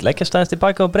United, leggja staðins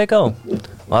tilbaka og breyka á.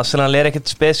 Og Arsenal er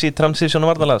ekkert spes í transition og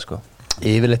varnarlag, sko.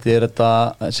 Yfirleitt er þetta,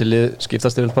 þessi lið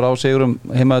skiptast yfirleitt bara á sigurum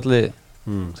heimaðalli,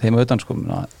 heima utan, sko.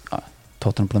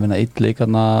 Tottenham búin að vinna 1 leik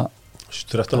þarna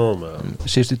 13 árum eða?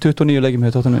 Síðustu 29 leikjum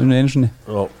hefur Tottenham unnið einu sinni.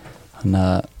 Já. Þannig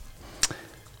að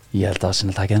ég held að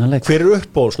Arsenal taki þennan leik. Hver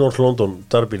uppáhalds North London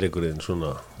Derby leikurinn svona?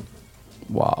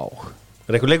 Vá.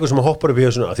 Er eitthvað leikur sem hoppar upp í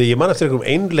þessuna? Því ég man eftir einhverjum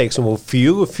einleik sem var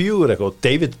 4-4 eitthvað og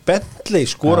David Bentley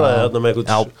skoraði þarna með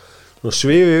eitthvað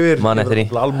svifi yfir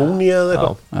Almunia eða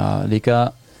eitthvað. Já, líka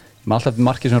með alltaf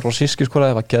markið sem Rosicki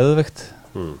skoraði var geðveikt.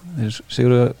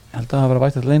 Sigurður, ég held að það var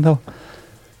vægt alltaf einn þá.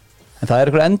 En það er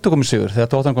einhver endurkomin sigur þegar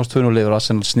Tottenham komst 2-0 yfir og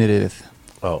Arsenal snýrið við.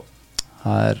 Já.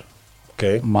 Það er,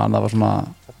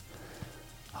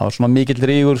 það var svona mikill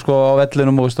rígur sko á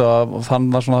vellinum og þann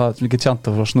var svona mikið tjant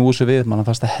og snúið sér við, mann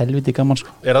fannst það helviti gaman sko.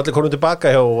 Er allir komin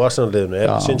tilbaka hjá Arsenal-liðinu?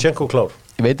 Er Zinchenko klár?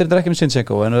 Ég veit þetta ekki með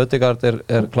Zinchenko, en Ødegaard er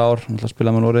klár, hann ætla að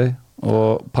spila með Noregi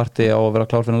og Partey á að vera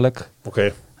klár fyrir leik.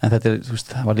 Okay. En þetta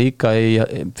það var líka í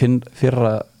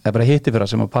fyrra, eða bara hitti fyrra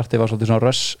sem að Partey var svolítið svona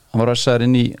hann var rössaður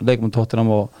inn í leikum með Tottenham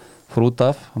og fór út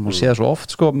af, hann má sé það svo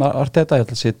oft sko með Arteta, ég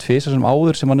ætla að sé 2 sem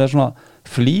áður sem hann er svona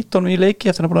flýtonum í leiki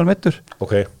eftir hann er búin að vera meiddur.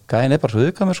 Gæinn er bara svo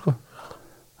viðkvæmur sko.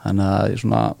 Þannig að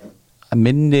svona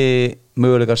minni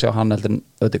möguleika að sjá hann heldur en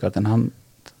Ødegaard, en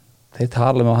þeir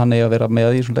tala um að hann eigi að vera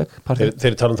með í svona leik.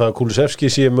 Þeir tala um það að Kulusevski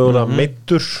sé mögulega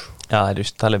meiddur. Já,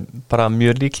 þeir tala bara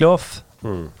mjög líklega of.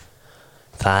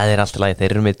 Það er alltaf lagi,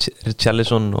 þeir eru með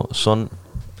Richarlison og Son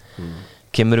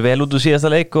kemur vel út úr síðasta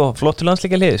leik og flottur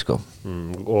landsleika liði sko.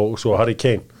 Og svo Harry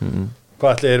Kane.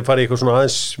 Hvað ætli farið eitthvað svona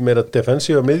aðeins meira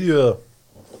defensíva miðju eða?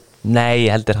 Nei,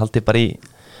 ég haldi bara í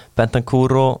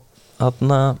Bentancur og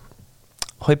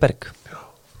Højberg.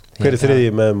 Hver er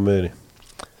þriðji með miðjunni?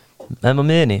 Með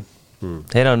miðjunni?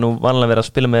 Þeir hafa nú vanlega verið að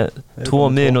spila með 2 á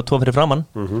miðjunni og 2 fyrir framann.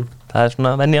 Það er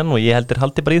svona venjan og ég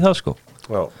haldi bara í það sko.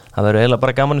 Já. Það verður eiginlega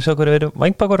bara gaman að sjá hverju verið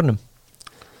vængbakorunum.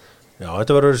 Já,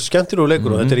 þetta verður skemmtilegu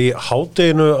leikur og þetta er í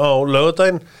hádeginu á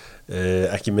laugardaginn.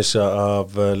 Ekki missa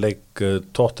af leik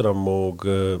Tottenham og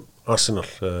Arsenal.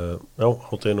 Já,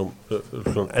 hádeginu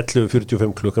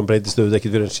 11:45 klukkan breytist auðvitað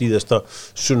ekki fyrir en síðasta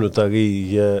sunnudag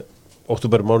í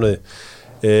október mánuði.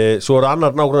 Svo er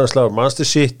annar nágrannarslagur, Manchester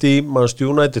City, Manchester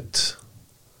United.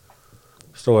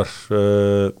 Strókar,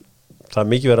 það er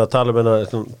mikið verið að tala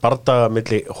um bardaga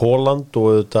milli Haaland og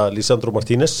auðvitað Lisandro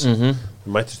Martínez.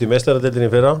 Mættist í meistaradeildinni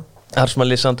fyrra. Arsma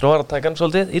Lisandro var að taka hann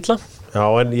svolítið illa. Já,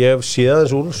 en ég sé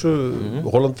aðeins úr þessu.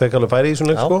 Haaland fekk alveg færi í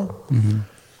svona leik sko.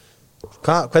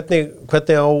 Hvernig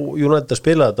á United að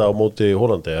spila þetta á móti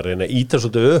Haaland? Er reyna að íta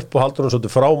svolítið upp og haldur hann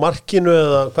svolítið frá markinu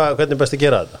eða hvernig er best að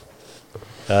gera þetta?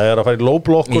 Það er að fara í low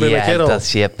blokkur ég held að það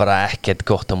sé bara ekkert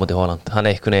gott á móti Haaland. Hann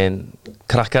er einhvern veginn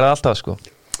krakkar alltaf sko.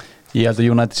 Ég held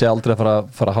að United sé aldrei að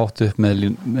fara hátt upp með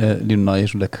línuna í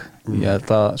þessum leik. Ég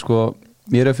held að sko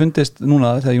mér hefur fundist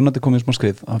núna þegar United komið smá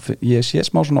skrið að ég sé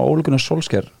smá svona ólíkunar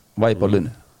Solskjær væp á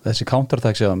liðinu. Þessi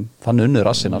counter-attack séðan þannig unnur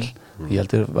Arsenal. Ég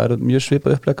held að það væri mjög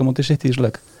svipað uppleika móti City í þessum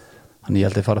leik. Þannig ég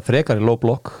held að fara frekar í low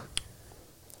block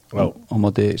á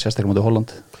móti sérstaklega móti Haaland.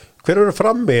 Hver eru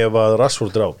frammi ef að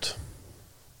Rashford er átt?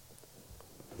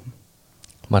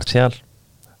 Martial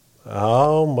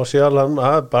Martial,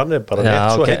 hann er bara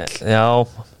rétt svo heill Já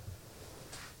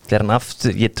þegar hann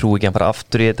aftur, ég trú ekki hann bara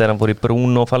aftur í þetta þegar hann fór í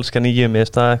Bruno og falska nýjum eða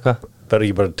staða eitthvað Bara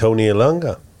ekki bara Tony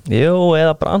Elanga Jú,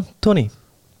 eða bara Antoni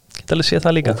Geta alveg séð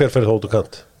það líka Og hver fyrir hótt og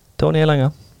kant? Tony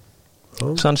Elanga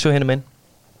Sancho hinum einn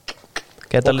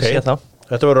Geta alveg séð það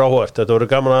Þetta verður áhugavert, þetta verður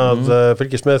gaman að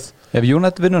fylgjast með Ef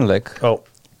United vinnunleik Já,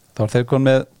 þá er þeir komið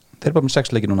með þeir bara með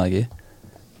 6 leiki núna ekki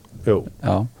jú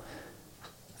Já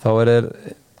þá er þeir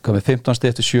komið 15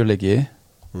 stig eftir 7 leiki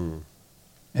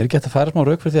Er ekki hægt að færa smá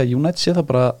rauk fyrir því að United sé það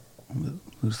bara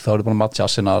þá er það bara match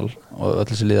Arsenal og öll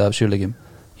þessi liða af 7 leikjum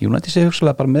United sé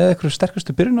hugsalega bara með eitthvað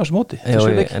sterkustu byrjun á þessu móti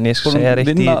en ég skal segja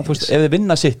vinna, þú veist, ef þið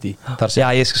vinna City Já,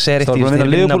 ég skal segja þá er bara að vinna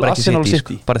Liverpool, Arsenal og City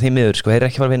City bara því miður, þeir eru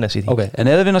ekki fara að vinna City Ok, en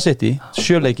ef þið vinna City,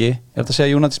 7 leiki er þetta að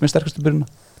segja United með sterkustu byrjun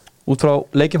út frá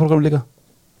leikjafólkanum líka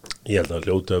Ég held að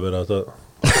hljóti að vera þetta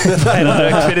Það er að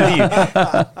rauk fyrir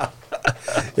því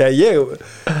Já,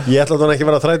 ég ætla þannig ekki að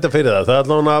vera að þræta fyrir það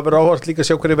ætla hann að vera áhvert líka að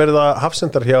sjá hvernig verða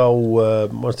hafsendar hjá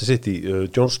Manchester City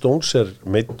John Stones er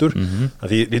meiddur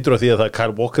því lítur á því að það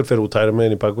Kyle Walker fer út hægra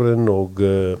megin í bakvörðin og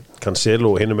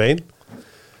Cancelo og hinum megin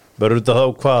verður þetta þá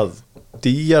hvað?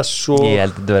 Díaz og Ég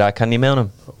held að þetta verið Akanji með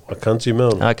honum Akanji með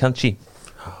honum Akanji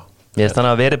Ég veist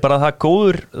þannig að veri bara það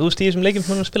góður þú veist í þessum leikjum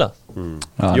sem hann spila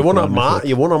Ég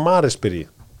vona að Maris byrji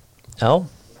Já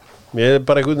Mér er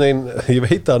bara einhvern veginn, ég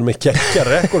veit að hann með geggja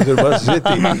rekordur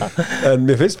en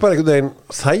mér finnst bara einhvern veginn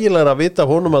þægilega að vita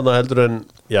honum að það heldur en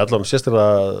ég allan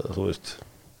sérstaklega, þú veist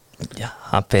Já,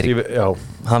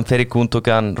 hann fer í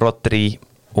Gundogan, Rodri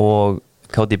og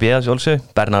KDB sjálfsög,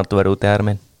 Bernardo verður út í hægra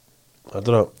megin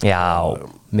Já,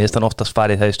 mér finnst hann oftast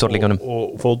farið það í stórleikunum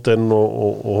og Foden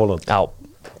og Holland Já,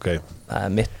 okay. Það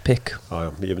er mitt pick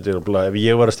ég myndi ef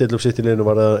ég var að stilla upp sitt í liðinu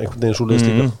var það einhvern veginn svo liðst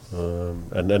líka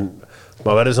en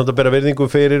maður verður samt að bera virðingu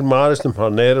fyrir Marisnum,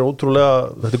 hann er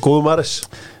ótrúlega þetta er góðu Maris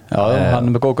Já, hann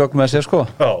er með góð gögn með sér sko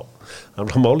Já,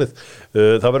 hann var málið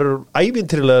það verður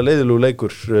ævintýrlega leiðilegu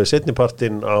leikur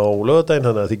setnipartinn á laugardaginn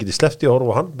þannig að þið getið sleppt í að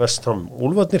horfa á hann West Ham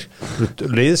Úlfarnir,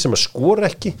 leið sem að skora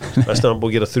ekki West Ham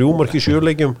búið að gera 3 mörk í 7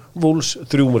 leikjum Wolves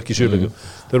 3 mörk í 7 leikjum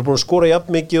þau eru búin að skora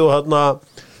jafn mikið og hann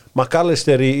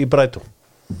McAllister í Brighton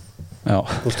Já.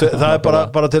 Það er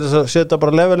bara til þess að setja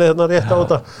bara levelið hérna rétt á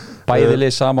þetta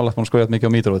Bæðilið samanlagt búin að skoja mikið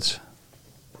á Mitrovic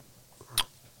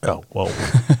Já, wow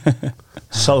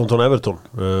Southampton Everton,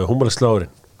 Hummelsláðurinn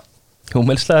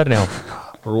já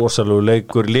Rosalegu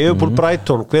leikur, Liverpool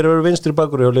Brighton hver eru vinstri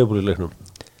bakur hjá Liverpool í leiknum?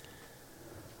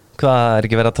 Hvað er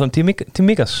ekki verið að tala um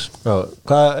Tímikas? Já,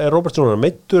 hvað er Robertson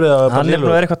meiddur eða hann er búin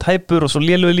að vera eitthvað tæpur og svo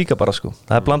lélugur líka bara sko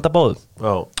það er blanda báðu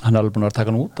hann er alveg búin að taka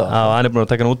hann út Já, hann er búin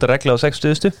að taka hann út að regla á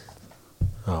 60.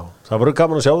 Já, það verður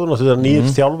gaman að sjá það þetta er nýr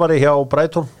þjálfari hjá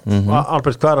Brighton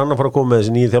Albert, hvað er hann að fara að koma með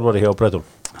þessi nýr þjálfari hjá Brighton?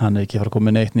 Hann er ekki að fara að koma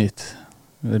með neitt nýtt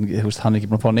hann er ekki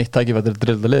búin að fá neitt tæki þetta er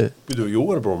drillda lið Jú,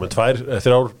 er búin með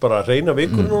 2-3 bara reyna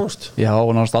vikur Já,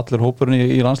 og náttúrulega allir hópurinn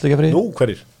í landsleikjafrí Nú,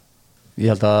 hverjir? Ég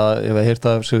held að ég hef heyrt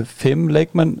að 5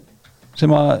 leikmenn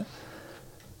sem að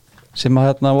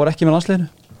hérna voru ekki með landsliðinu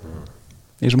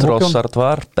Trossard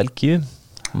var, Belgíu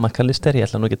McAllister, ég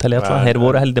ætla nú ekki að tellja alla þeir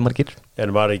voru heldur margir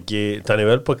En var ekki Danny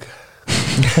Welbeck?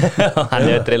 Hann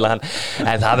hefur drillað hann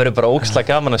En það verður bara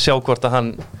ógeðslega gaman að sjá hvort að hann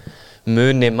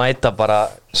muni mæta bara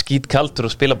skítkaldur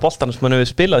og spila boltan sem hann hefur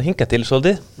spilað hingað til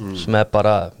svolítið sem er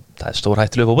bara það er stór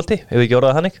hættulegur fótbolti, ef við ekki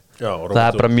orðað þannig það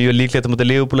er bara mjög líklegt að mútið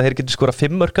Liverpool að þeir getur skorað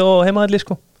 5 mörk á heimaðalli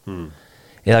sko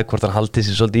eða hvort hann haldi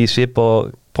sér svolítið í svip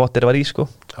og Potter var í sko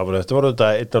Þetta var þetta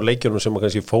einn af leikjunum sem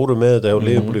kannski fóru með þetta hjá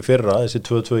Liverpool í fyrra þessi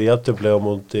 2-2 jafntefli á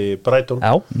móti Brighton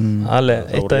Já,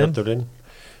 alveg eitt af þeim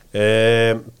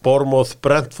Bournemouth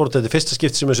Brentford, þetta er fyrsta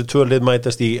skipt sem þessi 2 lið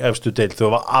mætast í efstu deild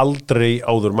þau var aldrei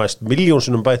áður mæst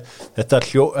miljónsinnum bætt þetta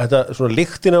svona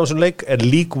lyktin af þessum leik er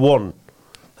League One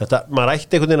þetta, maður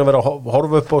ætti einhvern veginn að vera að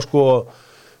horfa upp á sko,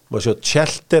 maður sjá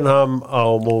Cheltenham á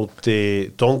móti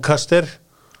Doncaster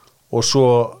og svo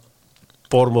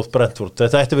Bournemouth Brentford,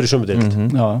 þetta ætti að vera í sömu deild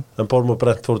en Bournemouth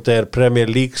Brentford er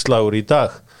Premier League slagur í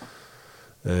dag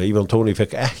Ivan Toney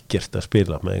fekk ekkert að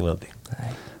spila með Englandi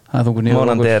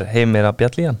Mónandi er Heimir að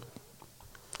bjalli hann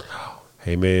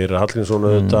Heimir Hallgrímsson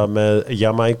auðvitað með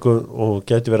Jamaiku og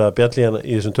getur verið að bjalli hann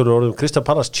í þessum tölur orðum Crystal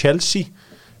Palace Chelsea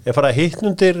er farið að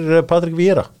hittn undir Patrick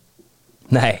Vieira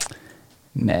Nei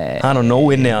hann er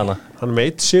nóg inni hana hann er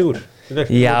með 1 sigur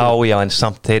já en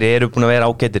samt þeir eru búin að vera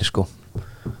ágætir sko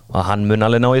og hann mun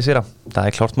alveg ná í sér það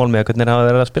er klart mál með hvernig þeir hafa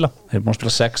verið að spila þeir eru búin að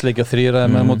spila 6 leiki og 3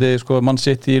 með móti sko Man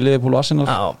City, Liverpool og Arsenal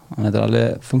þannig þetta er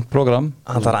alveg þungt program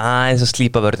hann þarf aðeins að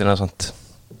slípa vörðina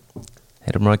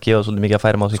þeir eru búin að gefa svolítið mikið að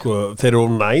færa á sig sko, þeir eru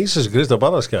næs þessi Crystal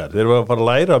Palace þeir eru að fara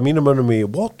að læra mínum mönnum í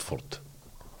Watford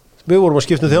Við vorum að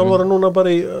skipta þjálfara núna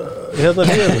bara í hérna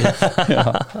síðan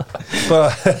bara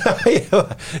ég var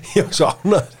svo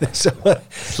ánægður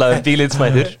Slaðum bílið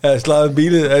smæður Slaðum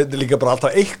bílið, líka bara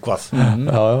alltaf eitthvað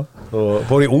og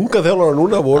fór í unga þjálfara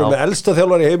núna vorum með elsta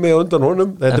þjálfara í heimi og undan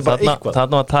honum þetta er bara eitthvað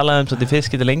Þarna að tala um svolítið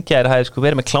fyrst getur lengi að það sko,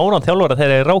 verið með kláran þjálfara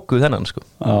þegar þeir rákuð þennan sko.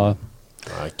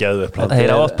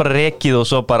 Þeir átt bara rekið og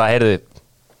svo bara heyrðu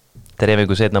þeir ef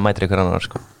einhver setna mætir ykkur annar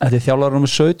sko. Þetta er þjálfara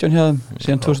nummer 17 hjá þeim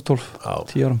síðan 2012,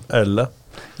 10 árum Ella.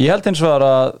 Ég held eins og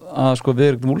að sko, við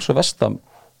erum Úls og Vestam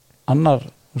annar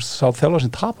sá þjálfara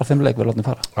sem tapar þeim leik verður látið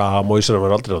fara Móisar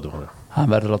var aldrei látið fara Hann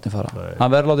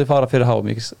verður látið fara fyrir háum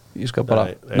ég skal bara,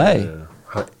 nei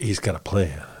He's got a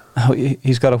plan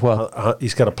He's got a what?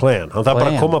 He's got a plan Hann þarf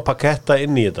bara að koma að paketta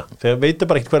inn í þetta þegar veitir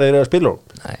bara ekkert hvað þeir eru að spila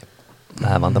Nei,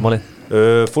 það er vandamálið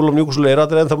Fulham Newcastle er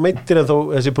allir ennþá meittir en þá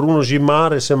þessi Bruno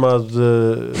Gimari sem að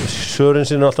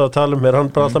Sörensen er alltaf að tala um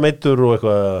hann bara alltaf meittur og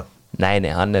eitthvað Nei,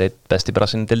 hann er eitt besti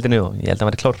brassinn í dildinni og ég held að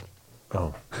hann væri klár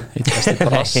Eitt besti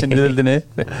brassinn í dildinni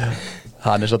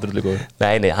Hann er svo drullu góður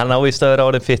Nei, hann ávist að vera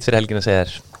orðin fitt fyrir helgin að segja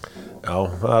þér Já,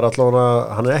 það er allavega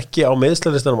hann er ekki á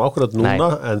meðslalistanum ákveðat núna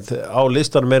en á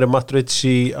listanum er Matt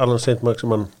Ritchie, Alan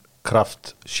St-Maximan,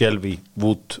 Kraft, Shelby,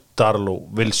 Wood, Darlow,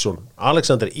 Wilson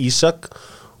Alexander Isak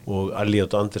og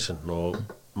Elliot Anderson og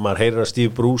maður heyrir að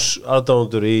Steve Bruce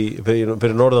aðdáðundur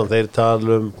fyrir norðan þeir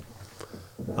tala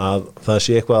að það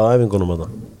sé eitthvað að æfingunum að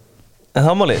það En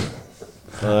þá málið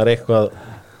það er eitthvað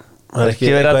það er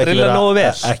ekki verið að drilla nógu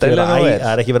vel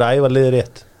það er ekki verið að æfa liðið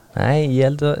rétt Nei, ég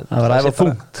held að það var æfa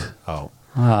þungt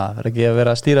það er ekki að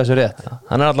vera að stýra þessu rétt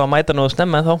Hann er alltaf að mæta nú að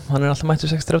stemma en þá hann er alltaf mættu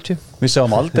 6.30 Við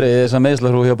sjáum aldrei þess að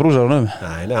meðslagrú hjá Brúsarunum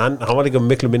Nei, hann var líka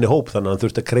miklu minni hóp þannig að hann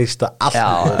þurfti að kreista allt Já,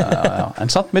 en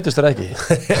samt mittust það ekki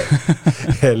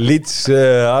Leeds,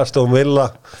 Aston Villa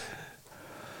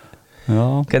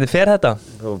Hvernig fer þetta?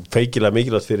 Feikilega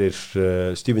mikilvægt fyrir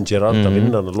Steven Gerrard að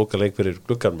vinna hann að loka leik fyrir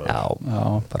gluggan Já,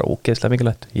 bara ógeðslega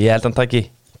mikilvægt Ég held að hann taki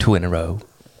 2 in a row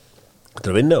Þetta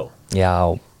er að vinna á Já,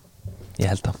 ég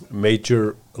held að Major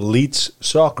Leeds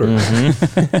Soccer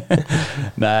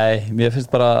Nei, mér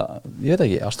finnst bara ég veit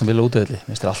ekki, Aston Villa útöðli mér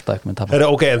finnst það alltaf ekki með tapa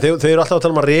Ok, en þeir eru alltaf að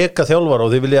tala um að reka þjálfara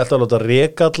og þeir vilja alltaf láta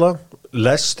reka alla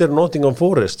Leicester, Nottingham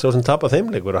Forest svo sem tapa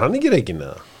þeim leik, verður hann ekki reikin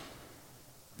eða?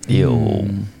 Jú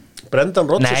Brendan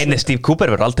Rodgers Nei, Steve Cooper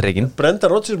verður aldrei reikin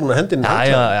Brendan Rodgers er búin að hendin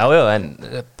Já, en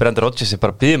Brendan Rodgers er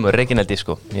bara byggðum og reikin held ég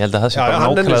sko Ég held að það sé bara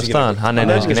nákvæmlega staðan Hann er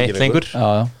ekki neitt lengur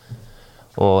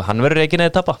og hann verður reikin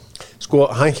eða tapa Sko,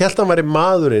 hann held að hann væri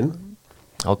maðurinn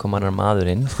Ákom hann er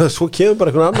maðurinn Svo kemur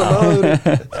bara einhvern annar maðurinn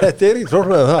Þetta er ekki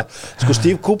tróknað það Sko,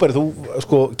 Steve Cooper,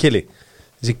 sko, Kili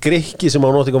þessi grikki sem á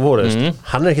Nottingham Forest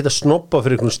hann er ekki að snoppa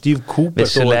fyrir einhvern Steve Cooper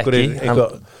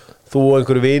þú og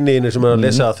einhverju viniðinu sem er að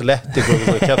lesa Athletic og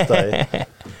svona kjaftaði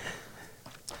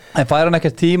En fær hann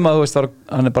ekkert tíma, þú veist,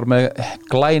 hann er bara með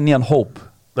glænýjan hóp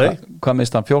Hvað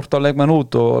minnst hann, 14 leikmenn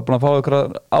út og er búin að fá ykkur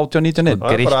 18-19 inn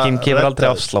Grikkin gefur aldrei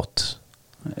afslátt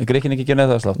Grikkin ekki gefur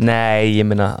neða afslátt Nei, ég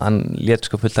minna, hann lét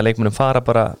sko fullt að leikmennum fara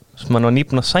bara sem hann var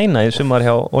nýbúin að sæna í sumar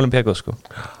hjá Olympiakos sko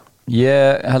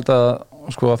Ég held að,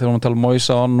 sko, þegar hún tala um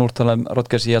Moisa og núr tala um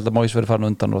Rodgers, ég held að Moisa verið farin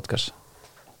undan Rodgers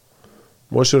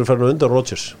Moisa verið farin undan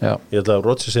Rodgers Já. Ég held að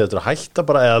Rodgers sé þetta að hætta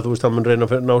bara eða þú veist, hann mun reyna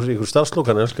að ná sér ykkur starfslokk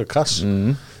hann elskar kass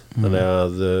þannig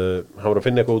að hann var að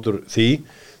finna eitthvað út úr því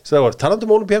talandi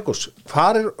um Olympiakos,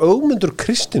 hvað er Ögmundur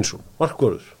Kristinsson,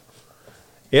 markvörður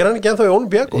er hann ekki ennþá í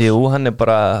Olympiakos? Jú, hann er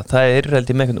bara, það er held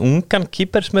ég með einhvern ungan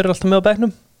kýper sem er alltaf með á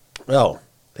bekknum Já,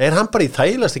 er hann bara í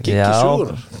þægilegasta gigg í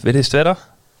sögunar? Já, virðist vera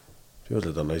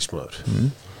Sjóðlega næsmaður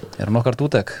Er hann okkar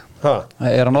Dúdek?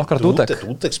 Er hann okkar Dúdek?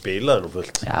 Dúdek spilaði nú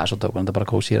fullt Já, svo tók hann þetta bara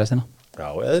kósi í restina Já,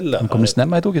 eðlilega Hann komið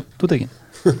snemma í Dúdekin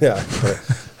Já,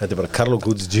 þetta er bara Carlo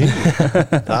Gugino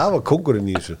Það var kóngurinn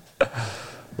í þessu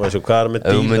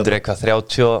Ögmundur eitthvað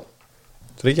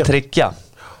 33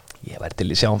 Ég væri til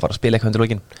að sjá hann fara að spila eitthvað undir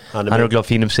lókin Hann er gláð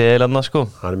fínum seðilanna sko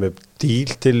Hann er með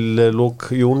díl til lók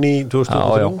júni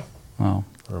 2023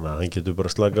 Þannig að hann getur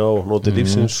bara slaka á nóti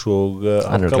lífsins og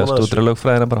hann er gláð stúdra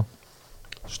lögfræðina bara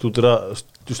Stúdra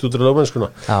lögmennskuna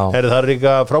Það er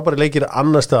líka frábæri leikir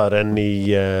annar staðar en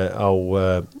á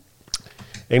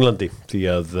Englandi því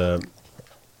að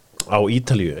á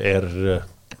Ítalíu er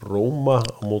Róma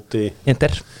á móti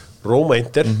Inter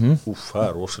það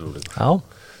er rosalega leikur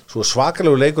svo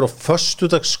svakalegu leikur á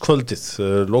föstudagskvöldið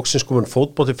loksins komin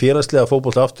fótbolti félagslega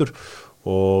fótbolti aftur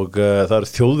og það eru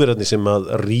þjóðverðarnir sem að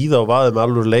ríða á vaði með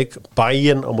alveg leik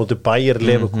Bayern á móti Bayer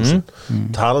Leverkusen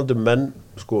talandi menn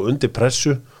sko undir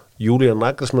pressu Julian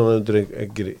Nagelsmann undir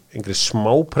einhverju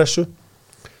smá pressu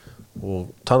og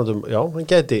talandi já,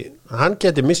 hann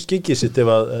geti mist gigið sitt ef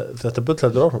að þetta bull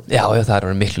heldur áfram. Já, það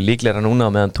eru miklu líklegra núna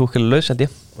meðan Tuchel er laus held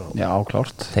ég. Já,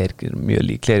 klárt. Þeir eru mjög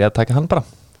líklegri að taka hann bara.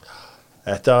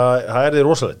 Það er því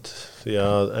rosalegt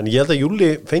en ég held að Júli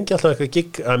fengi alltaf eitthvað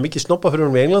gig að mikið snoppa fyrir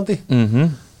hann í Englandi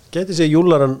geti sér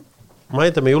Júlaran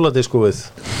mæta með júladiskóið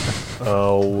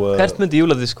á Hvert myndi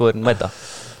júladiskóðurinn mæta?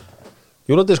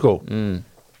 Júladiskó?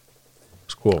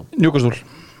 Sko Newcastle.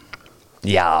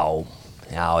 Já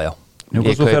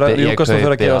Newcastle fyrir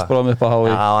að gefast bara upp á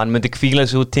hái. Já, hann myndi kvíla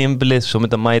sig út tímabilið svo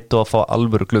myndi að mæta og fá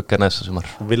alvöru glugga næsta sumar.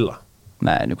 Villa?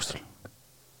 Nei, Newcastle.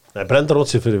 Nei, Brendan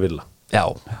Rodgers fyrir Villa. Já,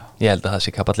 ég held að það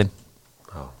sé kapallinn.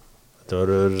 Þetta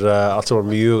verður allt saman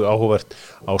mjög áhugavert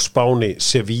á Spáni,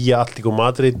 Sevilla, Atlético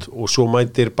Madrid og svo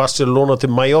mætir Barcelona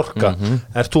til Mallorca.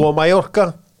 Ert þú á Mallorca?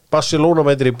 Barcelona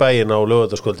mætir í bæinn á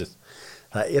laugardagskvöldið.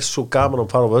 Það er svo gaman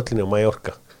að fara á völlinni á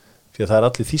Mallorca því að það er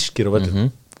allir þýskir á völlinu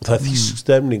og það er þýsk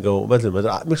stemning á völlinu.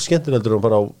 Þetta er mjög skemmtilegt að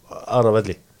fara á aðra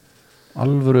velli.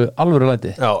 Alvöru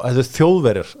læti. Já, þetta er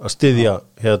þjóðverjar að styðja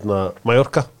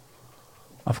Mallorca.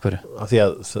 Af hverju? Af því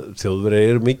að þjóðverjar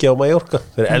eru mikið á Mallorca.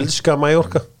 Þeir elska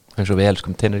Mallorca. Eins og við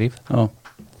elskum Tenerife. Já.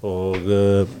 Og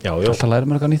já. Alltaf lærir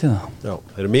mér eitthvað nýtt í það. Já,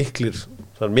 það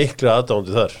er miklir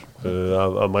aðdándi þar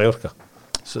af Mallorca.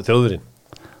 Þjóðverjinn.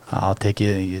 Já, tekið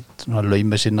svona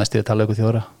laumið sér næstir að tala ykkur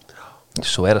þjóðra.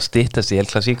 Svo er að styttast í El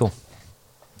Clasico.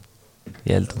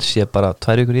 Ég held að það sé bara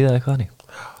 2 vikur í það eitthvað þannig.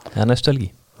 Það er næstu helgi.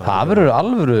 Það verður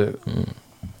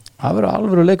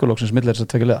alvöru leikurlóksins millir þess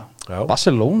að tvekja liða.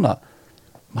 Barcelona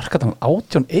markat hann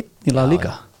 18-1 í laga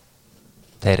líka.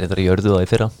 Þeir eru jörðu það í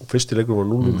fyrra. Fyrsti leikur var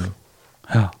 0-0.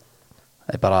 Já.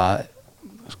 Það er bara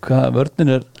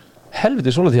vörnin er helviti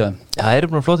svolítið hjá þeim. Já, það eru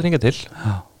bara flottir hingað til.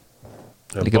 Já.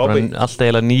 Líka bara alltaf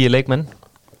eiginlega 9 leikmenn.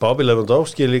 Bobby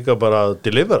Lewandowski líka bara að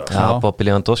delivera. Já, Bobby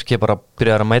Lewandowski bara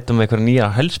byrjar að mæta með einhverja nýja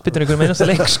helspytur einhverjum einasta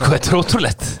leik, sko, þetta er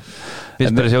ótrúlegt. Við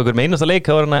spyrir að sjá einhverjum einasta leik,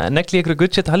 þá var hann að negli einhverju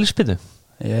guddsett helspytu.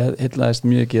 Ég hyllaðist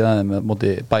mjög ekki aðeins með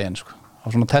móti Bayern, sko. Það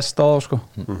var svona testa á það, sko.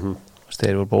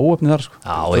 Þeir voru bara óöfnið þar, sko.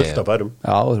 Fullt af bærum.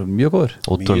 Já, þeir voru mjög góður.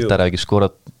 Ótrúlegt er að ekki skora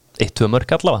 1-2 mörk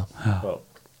allavega.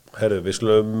 Herru, við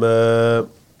slum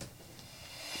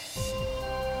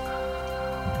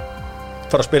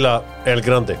fara að spila El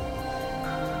Grande.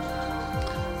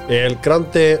 El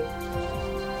Grande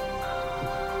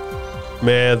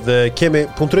með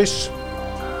Kemi.is.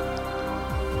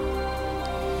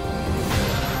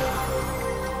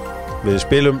 Við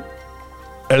spilum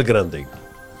El Grande.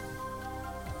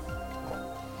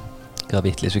 Hvaða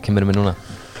vitleys við kemur með núna?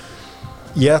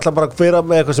 Ég ætla bara að vera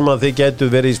með eitthvað sem að þið gætu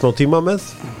verið í smá tíma með.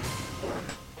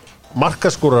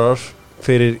 Markaskorarar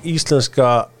fyrir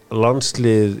íslenska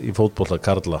landslið í fótbolta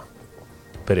karla.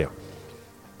 Byrja.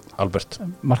 Albert.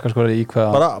 Markaskorari í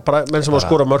hvað? Bara menn sem að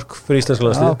skora mörk fyrir íslenska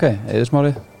landslið. Ok, Eiður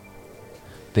Smári.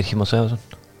 Birkjum að segja það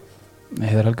svona.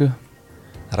 Heiðar Helgu.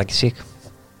 Raki Sig.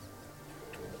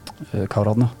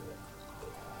 Kára Árna.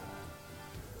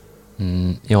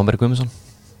 Jón Berg Guðmundsson.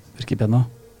 Birkir Bjarná.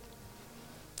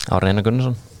 Árni Einar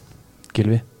Gunnarsson.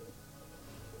 Gylfi.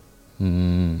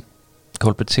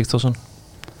 Kolbjörn Sigþórsson.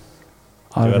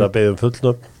 Ég verð að beðja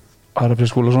fullnöfn. Ari Freyr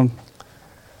Skúlason.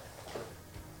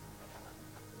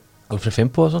 Alfred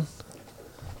Finnbogason.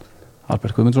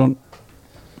 Albert Guðmundsson.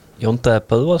 Jón Daði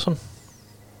Böðvarsson.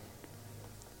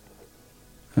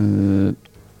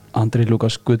 Andri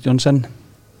Lukas Guðjónsson.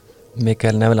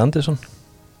 Mikael Neville Andersson.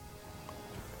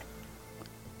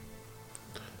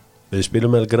 Við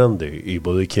spilum El Grande í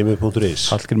bóði Kemi.is.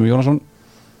 Hallgrímur Jónasson.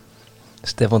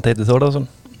 Stefán Teiti Þórðarsson.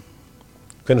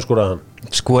 Hvernig skoraði hann?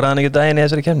 Skoraði hann ekki daginn í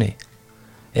þessari kemni?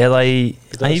 Eða í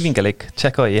æfingaleik?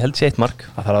 Tjekka á ég held sé 1 mark.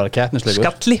 Það þarf að vera keppnisleikur.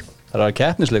 Skalli? Það þarf að vera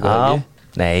keppnisleikur, ekki?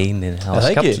 Nei, það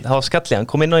var skalli. Hann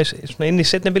kom inn í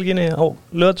seinni bylginni á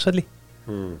Laugardalsvelli.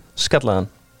 Skallaði hann.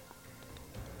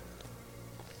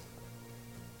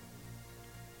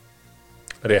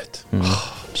 Rétt.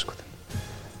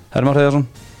 Hermar Hreiðarsson.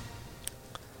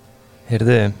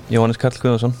 Heyrðu, Jóhannes Karl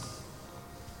Guðjónsson.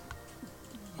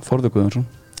 Þórður Guðjónsson.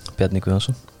 Bjarni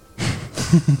Guðjónsson.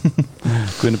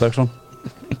 Guðni Bergsson.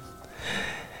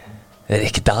 Það er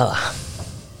ekki daða.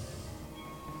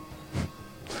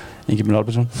 Ingimur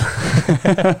Albertsson.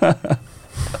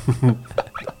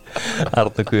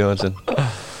 Arnar Guðjónsson.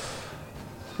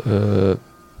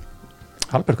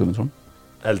 Albert Guðmundsson.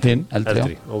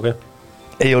 Eldri, ok.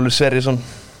 Eyjólfur Sverrisson.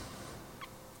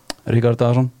 Ríkard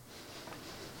Daðarsson.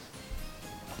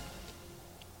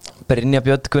 Brynja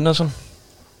Björn Gunnarsson.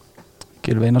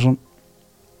 Gylfi Einarsson.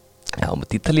 Já,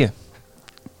 með Ítalíu.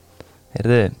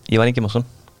 Heyrðu, Ívar Ingimarsson.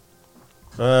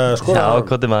 Skoraði hann? Já,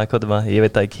 hvað er maður, ég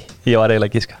veit það ekki. Ég var eiginlega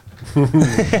að giska.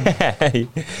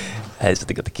 Það er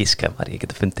svolítið gott að giska, ég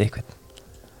geti fundið eitthvað.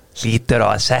 Lítur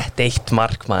á að setja 1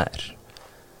 mark maður.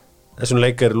 Þessum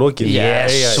leik er lokið.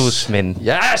 Jesús minn.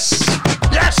 Yes!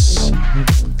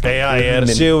 AI er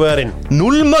sigurverðin.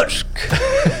 0 mörk.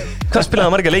 Hvað spilaði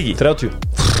hann marga leiki? 30.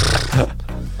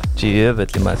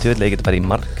 Djöfulli maður, djöfulli getur bara í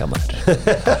marga maður.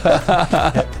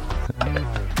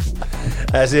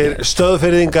 Þessir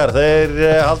stöðfyrðingar, þeir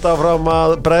halda áfram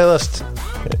að bregðast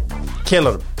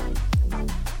Kelanum.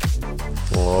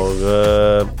 Og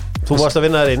þú varst að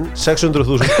vinna þér inn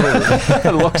 600.000 krónur.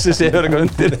 Loksins yfir eitthvað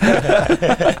undir.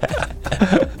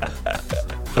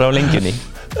 Frá lengjunni.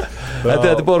 Þetta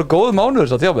er búin góð mánuður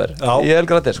svo þjóðver. Já. Ég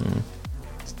elgar þetta sko.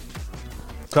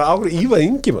 Hvað águr Ívar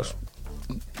Ingimars?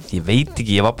 Ég veit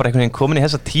ekki, ég var bara einhvern veginn komin í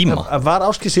þessa tíma. Var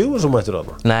Áski Sigurðsson mættur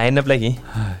þarna? Nei, nefnilega ekki.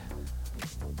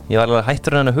 Ég var alveg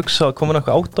hættur að hugsa að koma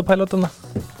eitthvað autopilot þarna.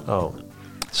 Já.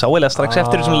 Sá eiginlega strax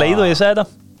eftir þessum leið og ég segi þetta.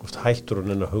 Hættur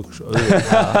hún að hugsa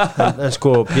en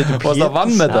sko Pétur Varst það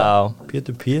vann með þetta? Já.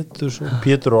 Pétur Pétursson,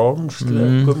 Pétur Ormsle,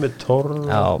 Gummi Torn.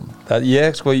 Já. Það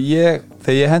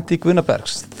þegar ég hendi í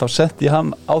Guðnabergs þá setti ég hann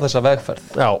á þessa vegferð.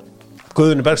 Já,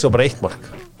 Guðni Bergs var bara 1 mark.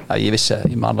 Ég vissi að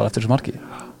ég man alveg eftir þessu marki.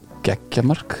 Geggja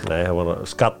mark. Nei, það var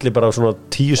skalli bara á svona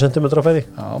 10 cm færi.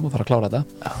 Já, maður þarf að klára þetta.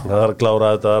 Það þarf að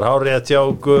klára þetta, það er hárrétt hjá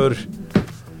okkur.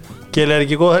 Keli, er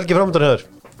ekki góð helgi framöndan hefur?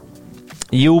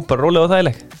 Jú, bara rólega og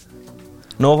þægileg.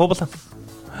 Nóa fótbolta.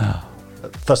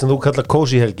 Það sem þú kallar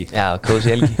cozy helgi. Já, cozy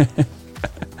helgi.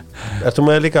 Ertu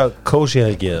með líka cozy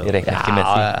helgi eða? Ég reikna ekki með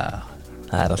því.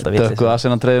 Það er alltaf vitleys. Dökkuð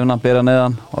Arsenal dreifuna, bera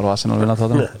neðan og Arsenal vinna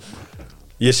þáttan.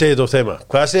 Ég segi þetta oft heima.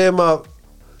 Hvað segir maður?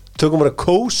 Tökum bara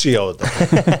cozy á þetta.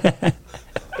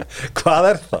 Hvað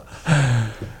er það?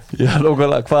 Já,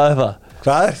 lókulega, hvað er það?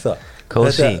 Hvað er það?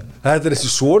 Cozy. Þetta er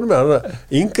þessi sonur með hann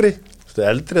yngri,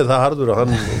 eldri það harður og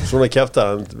hann svona kjafta,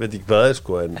 hann veit ekki hvað það er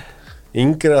sko, en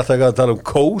yngri alltaf að tala um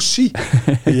cozy.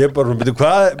 Ég er bara,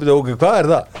 hvað er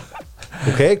það?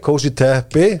 Ok, cozy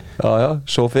teppi. Já,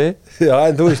 sófi. Já,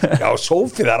 en þú veist, já,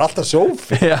 sófi, það er alltaf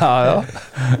sófi. Já.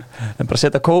 En bara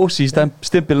setja cozy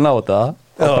stimpilin á þetta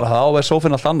og bara þá er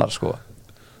sófin allt annar sko.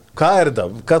 Hvað er þetta?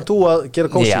 Kann þú að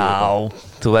gera cozy? Já,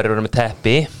 þú verður að vera með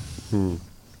teppi.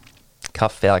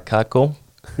 Kaffi eða kakó.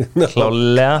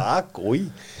 Klálega. Kakói.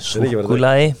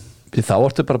 Súkkulaði. Þá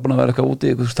ertu bara búin að vera eitthvað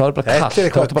úti, þá er bara kallt,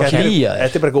 þá ertu bara að hlýja þér.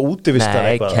 Þetta er bara eitthvað útivistar Nei,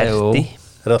 eitthvað. kerti.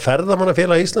 Er það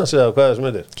ferðamannafélag Íslands eða hvað er það sem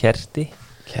heitir? Kerti.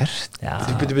 Kert? Já.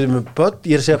 Þið byrjum með börn,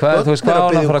 ég er að segja Hvað, börn þú veist hvað er á hann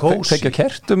að biðja fara að cozy. tekja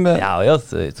kertum með? Já,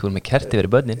 þú er með kerti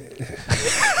verið börnin.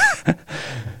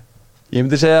 Ég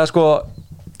myndi segja sko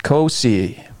cozy,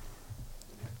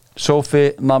 sófi,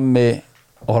 nammi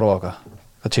og horfa á okkar.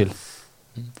 Það chill.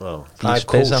 Já, það er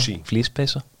cozy.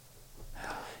 Flíspeysa.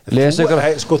 Lesa ykkur.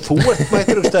 Sko, þú ert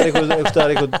mættir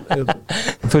eitthvað.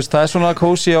 Þú veist, það er svona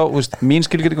cozy á, þú veist, mín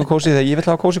skilgjöring á cozy þegar ég vil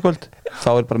hafa cozy kvöld, þá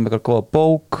er bara með eitthvað góða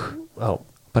bók, Já.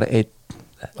 bara einn,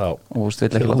 Já. og þú veist, vil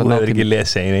ekki Þú láta hefur ekki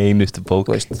lesið einustu bók.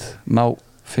 þú veist, ná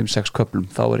 5-6 köflum,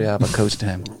 þá er ég að hafa cozy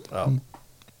til heim. Já.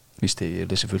 Víst,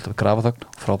 ég lesi fullt af grafaþögn,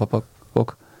 frábær bók.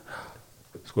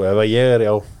 Sko, ef að ég er,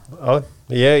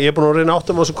 ég er búin að reyna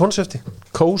áttum á þessu konsepti.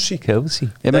 Cozy. Cozy.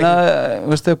 Ég meina,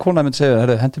 veistu, ef kona myndi segja,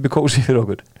 herru, hendi mig cozy fyrir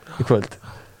okkur í kvöld.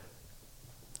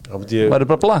 Þá myndi ég... Væri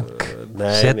bara blank.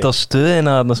 Nei, Sett á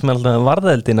stöðina þarna sem er alltaf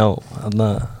varðeldin á þarna.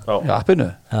 Já, appinu.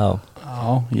 Já. Já,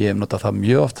 ég hef notað það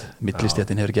mjög oft.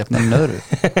 Millistéttin hefur ekki eftir nöðru.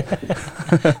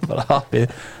 Bara appið.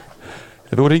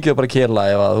 Þú ringið bara kela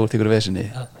ef að þú ert ykkur í vesinni.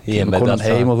 Ég með konan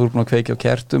alltaf. heim og þú ert búin að kveikja á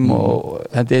kertum og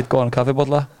hendi eitt góðan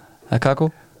kaffibolla eða kakó.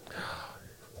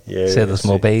 Setta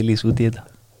smá Baileys út í þetta.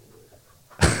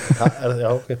 Já,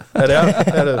 ok.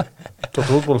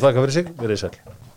 Tóttu útból þakka fyrir sig. Verið sæl.